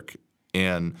could work.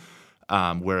 And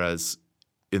whereas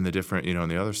in the different, in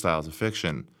the other styles of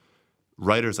fiction,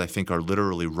 writers, I think, are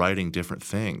literally writing different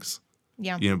things.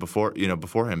 Yeah.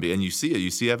 Beforehand. And you see it. You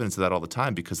see evidence of that all the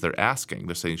time because they're asking.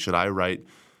 They're saying, should I write,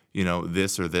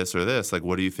 this or this or this? Like,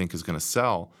 what do you think is going to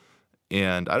sell?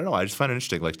 And I don't know. I just find it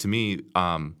interesting. Like, to me,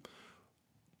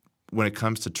 when it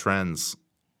comes to trends,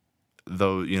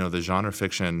 though, the genre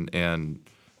fiction and,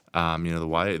 the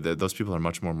YA, those people are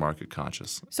much more market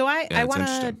conscious. So I want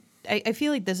to – I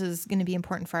feel like this is going to be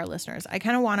important for our listeners. I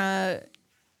kind of want to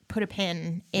put a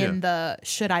pin in the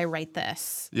should I write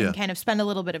this and kind of spend a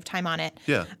little bit of time on it.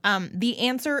 Yeah. The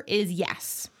answer is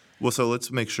yes. Well, so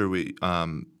let's make sure we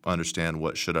understand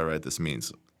what should I write this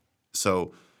means.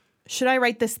 So should I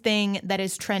write this thing that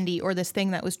is trendy or this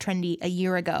thing that was trendy a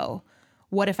year ago?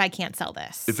 What if I can't sell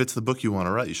this? If it's the book you want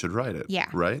to write, you should write it. Yeah.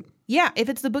 Right? Yeah. If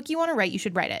it's the book you want to write, you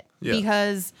should write it. Yeah.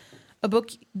 Because a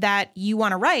book that you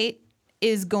want to write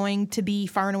is going to be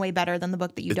far and away better than the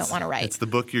book that you don't want to write. It's the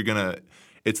book you're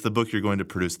going to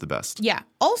produce the best. Yeah.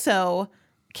 Also,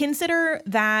 consider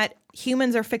that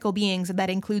humans are fickle beings, and that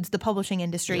includes the publishing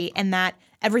industry, and that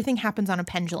everything happens on a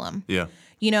pendulum. Yeah.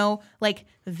 Like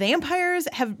vampires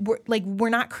were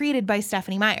not created by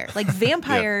Stephenie Meyer. Like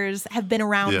vampires have been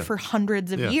around for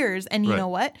hundreds of years. And you know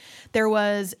what? There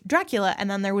was Dracula, and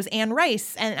then there was Anne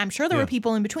Rice, and I'm sure there were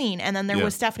people in between. And then there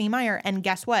was Stephenie Meyer, and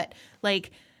guess what?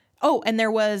 Like, oh, and there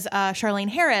was Charlaine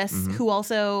Harris, who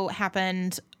also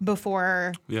happened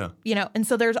before, and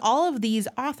so there's all of these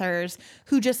authors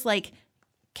who just like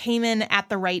came in at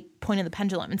the right point of the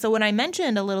pendulum. And so when I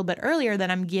mentioned a little bit earlier that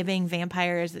I'm giving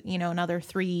vampires, another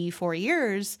 3-4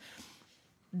 years,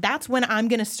 that's when I'm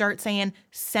going to start saying,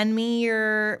 send me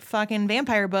your fucking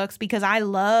vampire books because I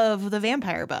love the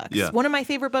vampire books. Yeah. One of my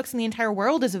favorite books in the entire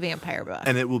world is a vampire book.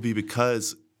 And it will be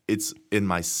because it's, in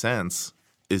my sense,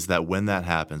 is that when that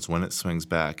happens, when it swings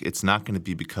back, it's not going to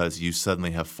be because you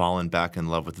suddenly have fallen back in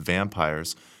love with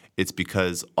vampires. It's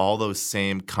because all those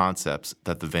same concepts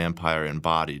that the vampire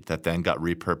embodied that then got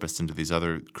repurposed into these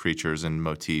other creatures and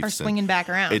motifs are swinging back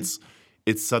around.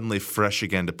 It's suddenly fresh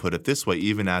again, to put it this way,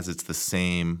 even as it's the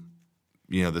same,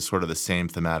 the sort of the same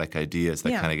thematic ideas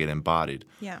that kind of get embodied.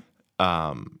 Yeah.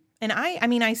 And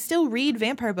I still read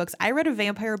vampire books. I read a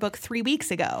vampire book 3 weeks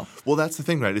ago. Well, that's the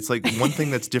thing, right? It's like one thing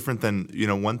that's different than,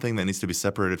 one thing that needs to be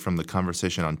separated from the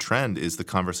conversation on trend is the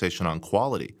conversation on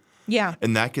quality. Yeah.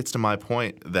 And that gets to my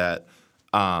point that,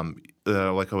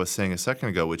 like I was saying a second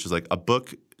ago, which is like a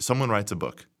book, someone writes a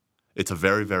book. It's a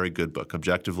very, very good book.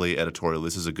 Objectively, editorial,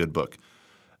 this is a good book.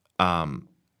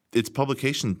 Its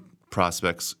publication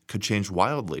prospects could change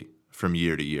wildly from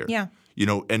year to year. Yeah.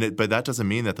 But that doesn't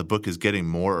mean that the book is getting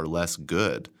more or less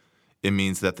good. It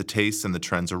means that the tastes and the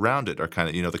trends around it are kind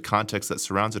of, the context that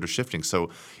surrounds it are shifting. So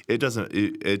it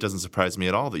doesn't surprise me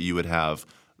at all that you would have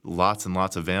lots and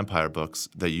lots of vampire books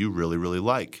that you really, really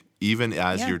like, even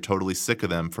as you're totally sick of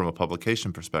them from a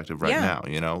publication perspective right now.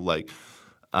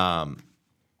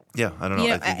 Yeah, I don't know.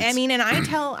 And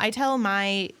I tell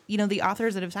my, the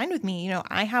authors that have signed with me,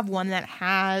 I have one that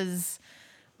has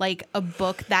like a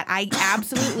book that I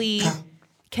absolutely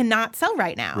cannot sell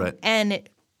right now. Right. And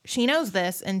she knows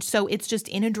this, and so it's just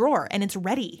in a drawer and it's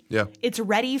ready. Yeah. It's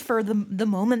ready for the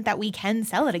moment that we can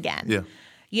sell it again. Yeah.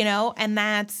 And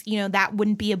that's, that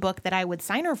wouldn't be a book that I would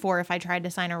sign her for if I tried to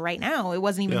sign her right now. It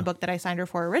wasn't even a book that I signed her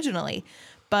for originally,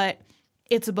 but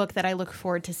it's a book that I look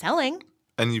forward to selling.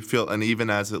 And you feel, and even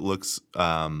as it looks,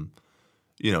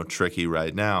 tricky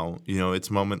right now,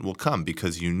 its moment will come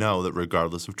because that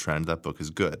regardless of trend, that book is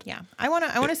good. Yeah, I want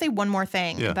to say one more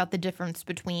thing about the difference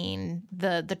between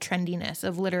the trendiness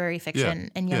of literary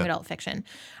fiction and young adult fiction.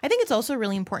 I think it's also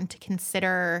really important to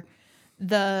consider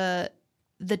the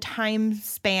time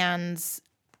spans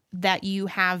that you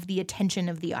have the attention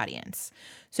of the audience.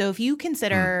 So if you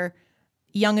consider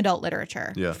young adult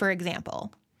literature, for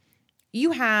example,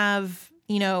 you have,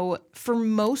 for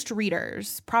most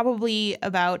readers, probably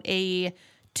about a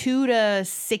 2 to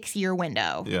 6 year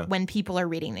window when people are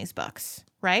reading these books,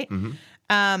 right?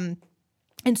 Mm-hmm.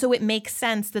 And so it makes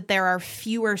sense that there are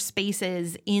fewer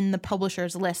spaces in the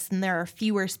publisher's list and there are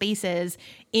fewer spaces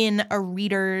in a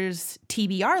reader's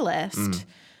TBR list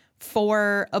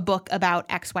for a book about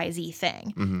XYZ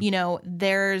thing.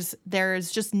 Mm-hmm.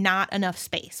 There's just not enough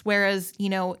space. Whereas,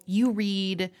 you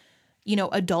read,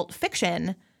 adult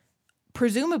fiction,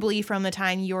 presumably from the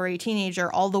time you're a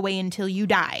teenager all the way until you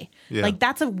die. Yeah. Like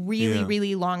that's a really,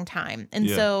 really long time. And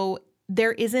so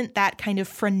there isn't that kind of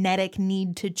frenetic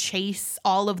need to chase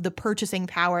all of the purchasing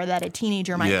power that a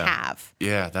teenager might have.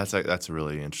 Yeah, that's a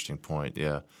really interesting point.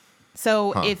 Yeah.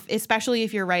 So especially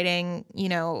if you're writing,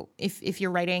 if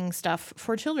you're writing stuff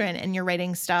for children and you're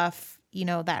writing stuff,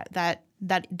 that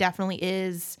definitely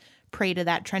is prey to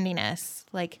that trendiness,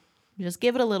 like just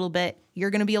give it a little bit. You're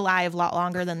going to be alive a lot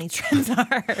longer than these trends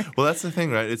are. Well, that's the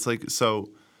thing, right? It's like, so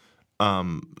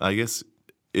I guess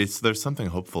there's something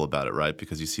hopeful about it, right?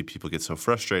 Because you see people get so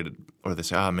frustrated or they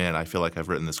say, oh man, I feel like I've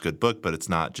written this good book, but it's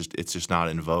just not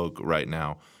in vogue right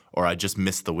now. Or I just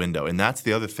missed the window. And that's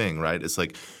the other thing, right? It's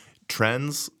like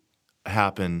trends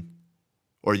happen,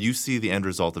 or you see the end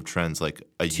result of trends like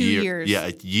a 2 year. years. Yeah,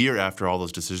 a year after all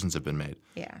those decisions have been made.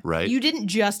 Yeah. Right? You didn't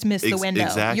just miss the window.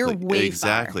 Exactly. You're way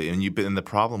exactly. far. And the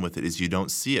problem with it is you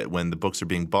don't see it when the books are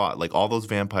being bought. Like all those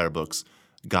vampire books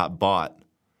got bought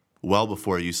well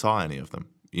before you saw any of them,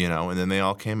 and then they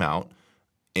all came out,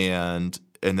 and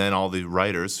then all the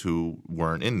writers who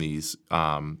weren't in these,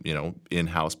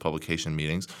 in-house publication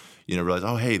meetings, realized,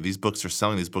 oh, hey, these books are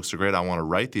selling. These books are great. I want to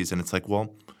write these. And it's like,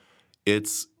 well,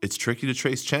 it's tricky to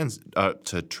chase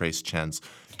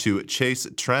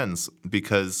trends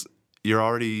because you're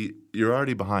already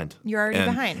behind. You're already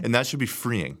behind. And that should be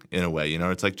freeing in a way.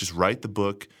 It's like just write the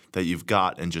book that you've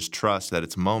got and just trust that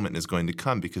its moment is going to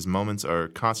come because moments are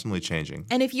constantly changing.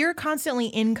 And if you're constantly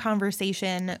in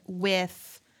conversation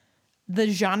with the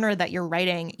genre that you're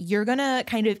writing, you're going to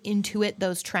kind of intuit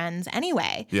those trends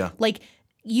anyway. Yeah. Like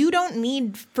you don't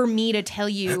need for me to tell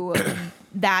you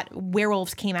that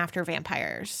werewolves came after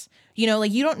vampires. You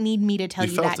don't need me to tell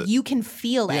you that. It. You can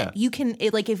feel it. Yeah. You can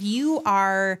like if you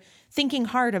are thinking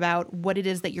hard about what it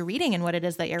is that you're reading and what it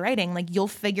is that you're writing, like you'll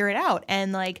figure it out.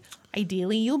 And like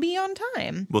ideally you'll be on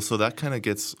time. Well, so that kind of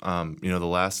gets, the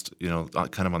last,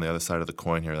 kind of on the other side of the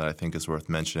coin here that I think is worth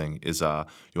mentioning is, I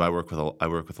work with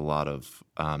a lot of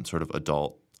sort of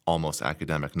adult, almost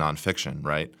academic nonfiction,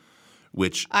 right?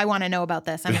 Which I want to know about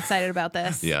this. I'm excited about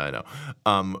this. yeah, I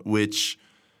know. Which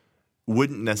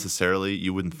wouldn't necessarily,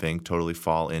 you wouldn't think, totally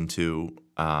fall into,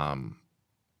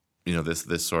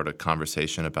 this sort of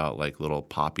conversation about like little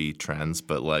poppy trends,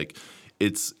 but like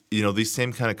it's, these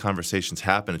same kind of conversations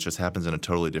happen. It just happens in a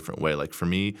totally different way. Like for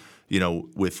me,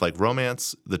 with like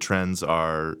romance, the trends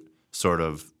are sort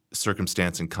of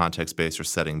circumstance and context based or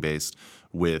setting based.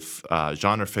 With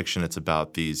genre fiction, it's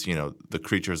about these, the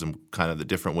creatures and kind of the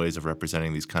different ways of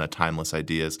representing these kind of timeless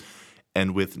ideas.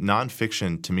 And with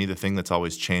nonfiction, to me, the thing that's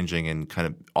always changing and kind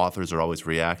of authors are always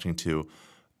reacting to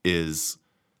is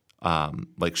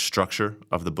like structure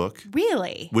of the book.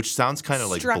 Really? Which sounds kind of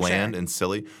like Structure. bland and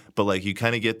silly, but like you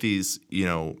kind of get these,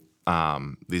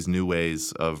 these new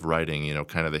ways of writing,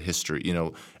 kind of the history.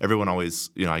 Everyone always,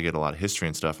 I get a lot of history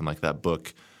and stuff, and like that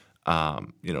book,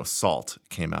 Salt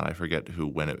came out. I forget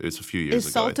when it was a few years ago.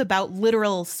 Is Salt about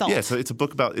literal salt? Yeah, so it's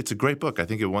a great book. I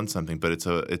think it won something, but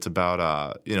it's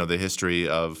about the history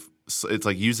of, it's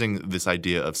like using this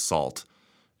idea of salt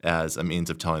as a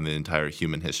means of telling the entire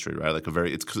human history, right? Like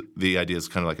the idea is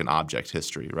kind of like an object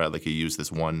history, right? Like you use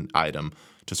this one item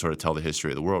to sort of tell the history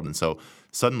of the world. And so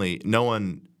suddenly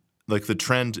like the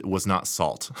trend was not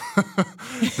salt.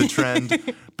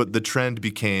 But the trend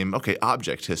became, okay,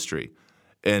 object history.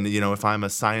 And, if I'm a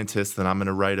scientist, then I'm going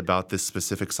to write about this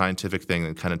specific scientific thing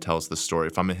that kind of tells the story.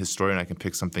 If I'm a historian, I can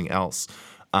pick something else.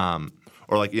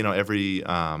 Or like, every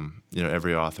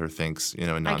author thinks, in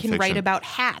nonfiction. I can write about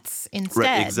hats instead.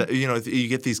 Right, exactly. You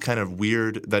get these kind of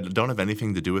weird that don't have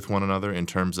anything to do with one another in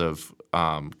terms of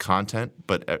content,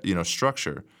 but,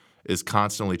 structure is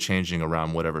constantly changing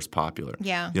around whatever's popular.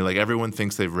 Yeah. Like everyone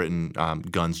thinks they've written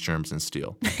Guns, Germs, and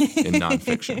Steel in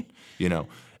nonfiction,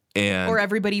 Or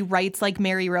everybody writes like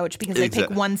Mary Roach because they pick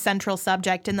one central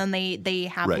subject and then they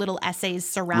have little essays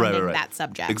surrounding that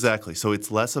subject. Exactly. So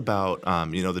it's less about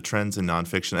the trends in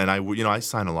nonfiction, and I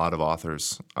sign a lot of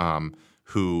authors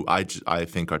who I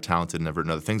think are talented and have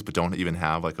written other things, but don't even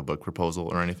have like a book proposal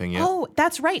or anything yet. Oh,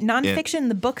 that's right. Nonfiction,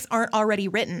 the books aren't already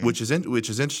written. Which is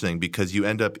interesting because you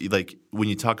end up like when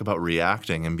you talk about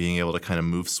reacting and being able to kind of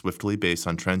move swiftly based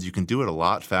on trends, you can do it a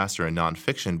lot faster in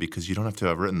nonfiction because you don't have to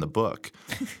have written the book.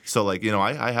 So like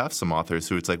I have some authors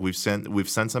who it's like we've sent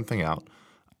something out.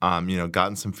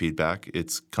 Gotten some feedback.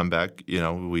 It's come back.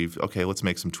 Let's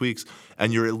make some tweaks,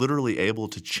 and you're literally able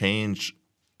to change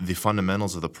the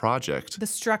fundamentals of the project, the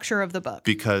structure of the book,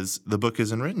 because the book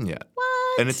isn't written yet.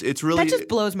 What? And it's really, that just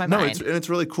blows my mind. It's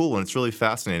really cool and it's really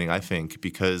fascinating, I think,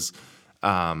 because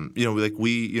I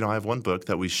have one book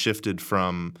that we shifted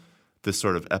from this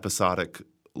sort of episodic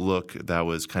look that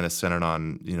was kind of centered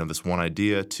on this one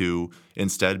idea to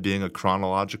instead being a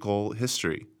chronological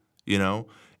history,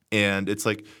 and it's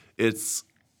like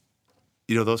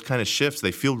those kind of shifts,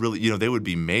 they feel really, they would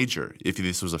be major if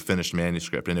this was a finished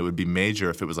manuscript, and it would be major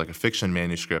if it was like a fiction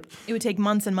manuscript. It would take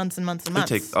months and months and months and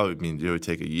months. It would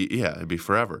take it'd be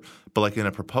forever. But like in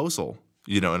a proposal,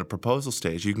 in a proposal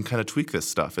stage, you can kind of tweak this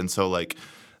stuff. And so like,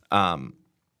 I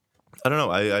don't know,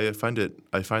 I find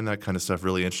that kind of stuff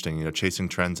really interesting, chasing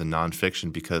trends in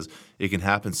nonfiction because it can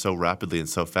happen so rapidly and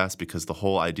so fast because the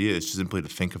whole idea is just simply to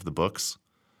think of the books.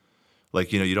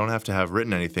 Like, you don't have to have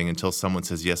written anything until someone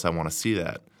says, yes, I want to see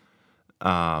that,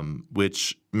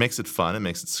 which makes it fun. It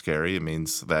makes it scary. It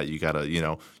means that you got to,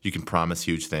 you can promise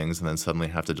huge things and then suddenly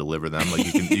have to deliver them.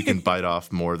 Like you can bite off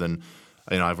more than,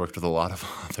 I've worked with a lot of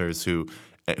authors who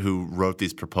wrote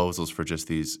these proposals for just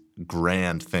these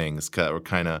grand things that were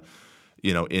kind of,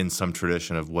 in some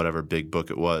tradition of whatever big book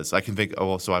it was. I can think,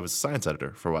 so I was a science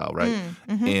editor for a while, right?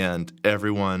 Mm-hmm. And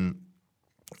everyone...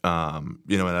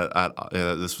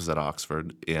 this was at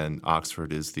Oxford, and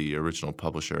Oxford is the original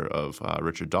publisher of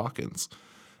Richard Dawkins.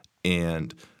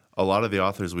 And a lot of the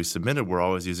authors we submitted were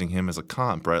always using him as a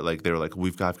comp, right? Like they were like,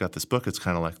 I've got this book. It's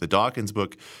kind of like the Dawkins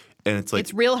book. And it's like...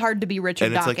 It's real hard to be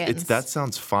Richard Dawkins. And it's like, that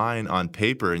sounds fine on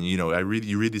paper. And, you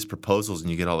read these proposals and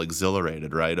you get all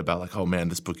exhilarated, right? About like, oh man,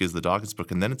 this book is the Dawkins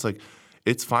book. And then it's like,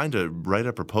 it's fine to write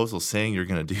a proposal saying you're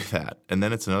going to do that. And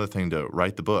then it's another thing to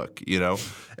write the book,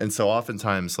 And so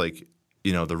oftentimes, like,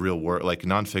 the real work, like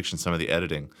nonfiction, some of the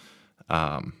editing,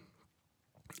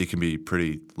 it can be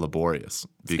pretty laborious.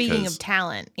 Speaking of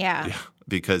talent, yeah.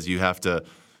 Because you have to,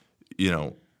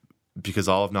 because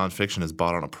all of nonfiction is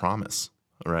bought on a promise,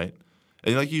 right?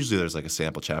 And like usually there's like a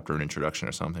sample chapter, an introduction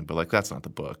or something, but like that's not the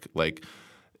book. Like,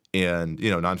 And,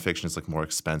 nonfiction is like more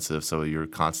expensive. So you're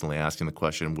constantly asking the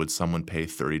question, would someone pay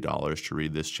 $30 to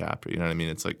read this chapter? You know what I mean?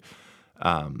 It's like,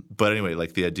 but anyway,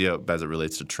 like the idea as it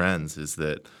relates to trends is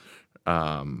that,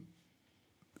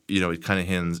 it kind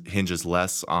of hinges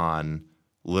less on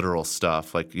literal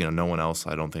stuff. Like, no one else,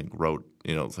 I don't think, wrote,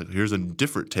 it's like, here's a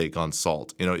different take on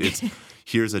salt. It's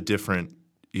here's a different,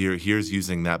 here's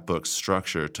using that book's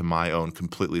structure to my own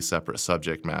completely separate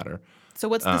subject matter. So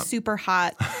what's the super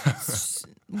hot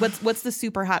what's the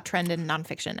super hot trend in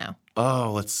nonfiction now?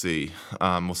 Oh, let's see.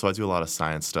 So I do a lot of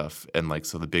science stuff, and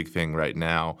so the big thing right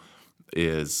now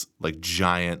is like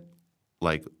giant,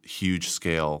 like huge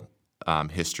scale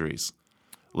histories.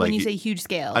 Like, when you say huge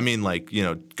scale, I mean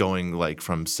going like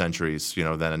from centuries,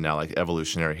 then and now, like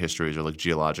evolutionary histories or like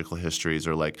geological histories,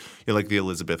 or like like the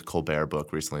Elizabeth Colbert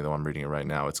book recently, though I'm reading it right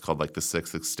now. It's called like The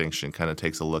Sixth Extinction. Kind of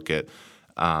takes a look at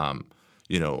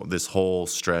this whole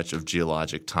stretch of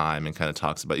geologic time and kind of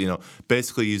talks about,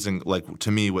 basically using, like,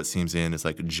 to me, what seems in is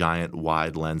like giant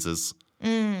wide lenses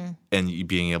and you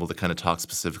being able to kind of talk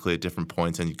specifically at different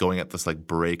points and going at this like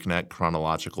breakneck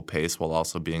chronological pace while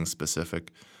also being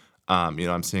specific.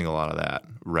 I'm seeing a lot of that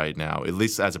right now, at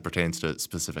least as it pertains to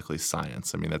specifically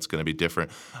science. I mean, that's going to be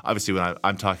different. Obviously, when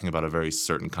I'm talking about a very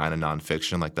certain kind of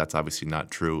nonfiction, like that's obviously not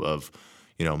true of,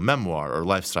 memoir or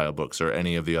lifestyle books or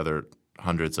any of the other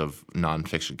hundreds of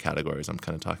nonfiction categories. I'm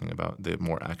kind of talking about the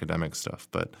more academic stuff.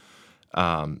 But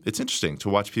it's interesting to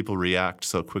watch people react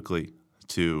so quickly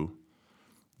to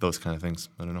those kind of things.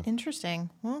 I don't know. Interesting.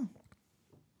 Well,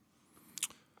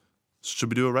 should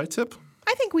we do a right tip?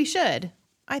 I think we should.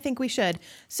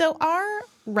 So our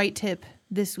right tip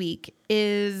this week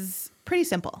is pretty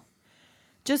simple.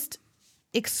 Just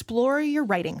explore your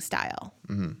writing style.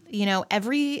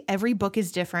 Mm-hmm. Every book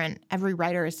is different. Every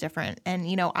writer is different. And,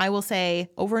 I will say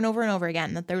over and over and over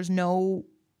again that there's no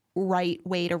right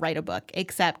way to write a book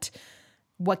except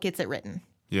what gets it written.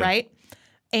 Yeah. Right.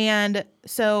 And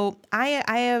so I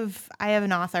have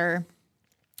an author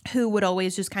who would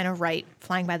always just kind of write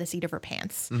flying by the seat of her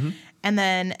pants, and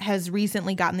then has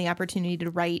recently gotten the opportunity to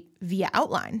write via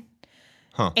outline.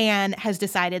 And has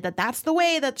decided that that's the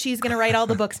way that she's going to write all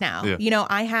the books now. Yeah.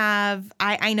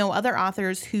 I know other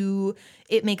authors who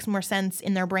it makes more sense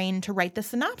in their brain to write the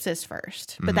synopsis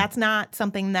first, but that's not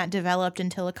something that developed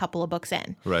until a couple of books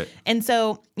in. Right. And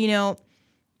so,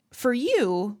 for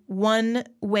you, one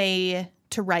way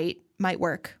to write might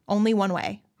work, only one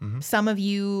way. Mm-hmm. Some of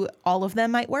you, all of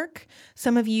them might work.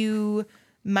 Some of you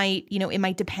might, it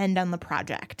might depend on the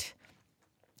project.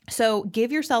 So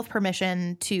give yourself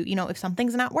permission to, if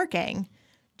something's not working,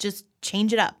 just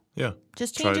change it up. Yeah.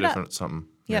 Just change it up. Something.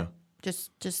 Yep. Yeah.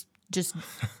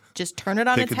 Just turn it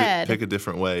on its head. Pick a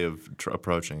different way of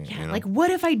approaching it. Yeah. Like, what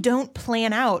if I don't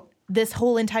plan out this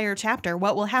whole entire chapter?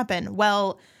 What will happen?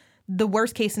 Well, the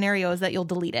worst case scenario is that you'll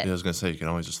delete it. Yeah, I was going to say, you can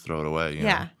always just throw it away.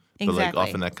 Yeah, exactly. But like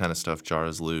often that kind of stuff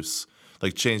jars loose.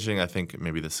 Like changing, I think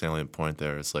maybe the salient point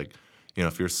there is like,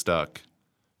 if you're stuck,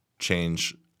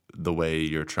 change the way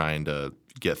you're trying to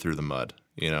get through the mud,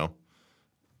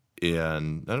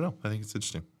 And I don't know. I think it's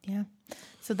interesting. Yeah.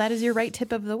 So that is your right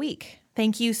tip of the week.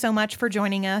 Thank you so much for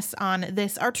joining us on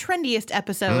this, our trendiest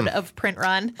episode of Print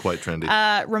Run. Quite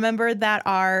trendy. Remember that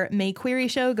our May Query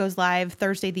show goes live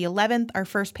Thursday the 11th. Our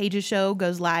First Pages show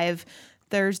goes live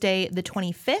Thursday the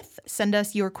 25th. Send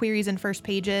us your queries and first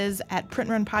pages at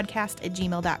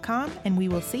printrunpodcast@gmail.com, and we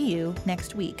will see you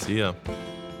next week. See ya.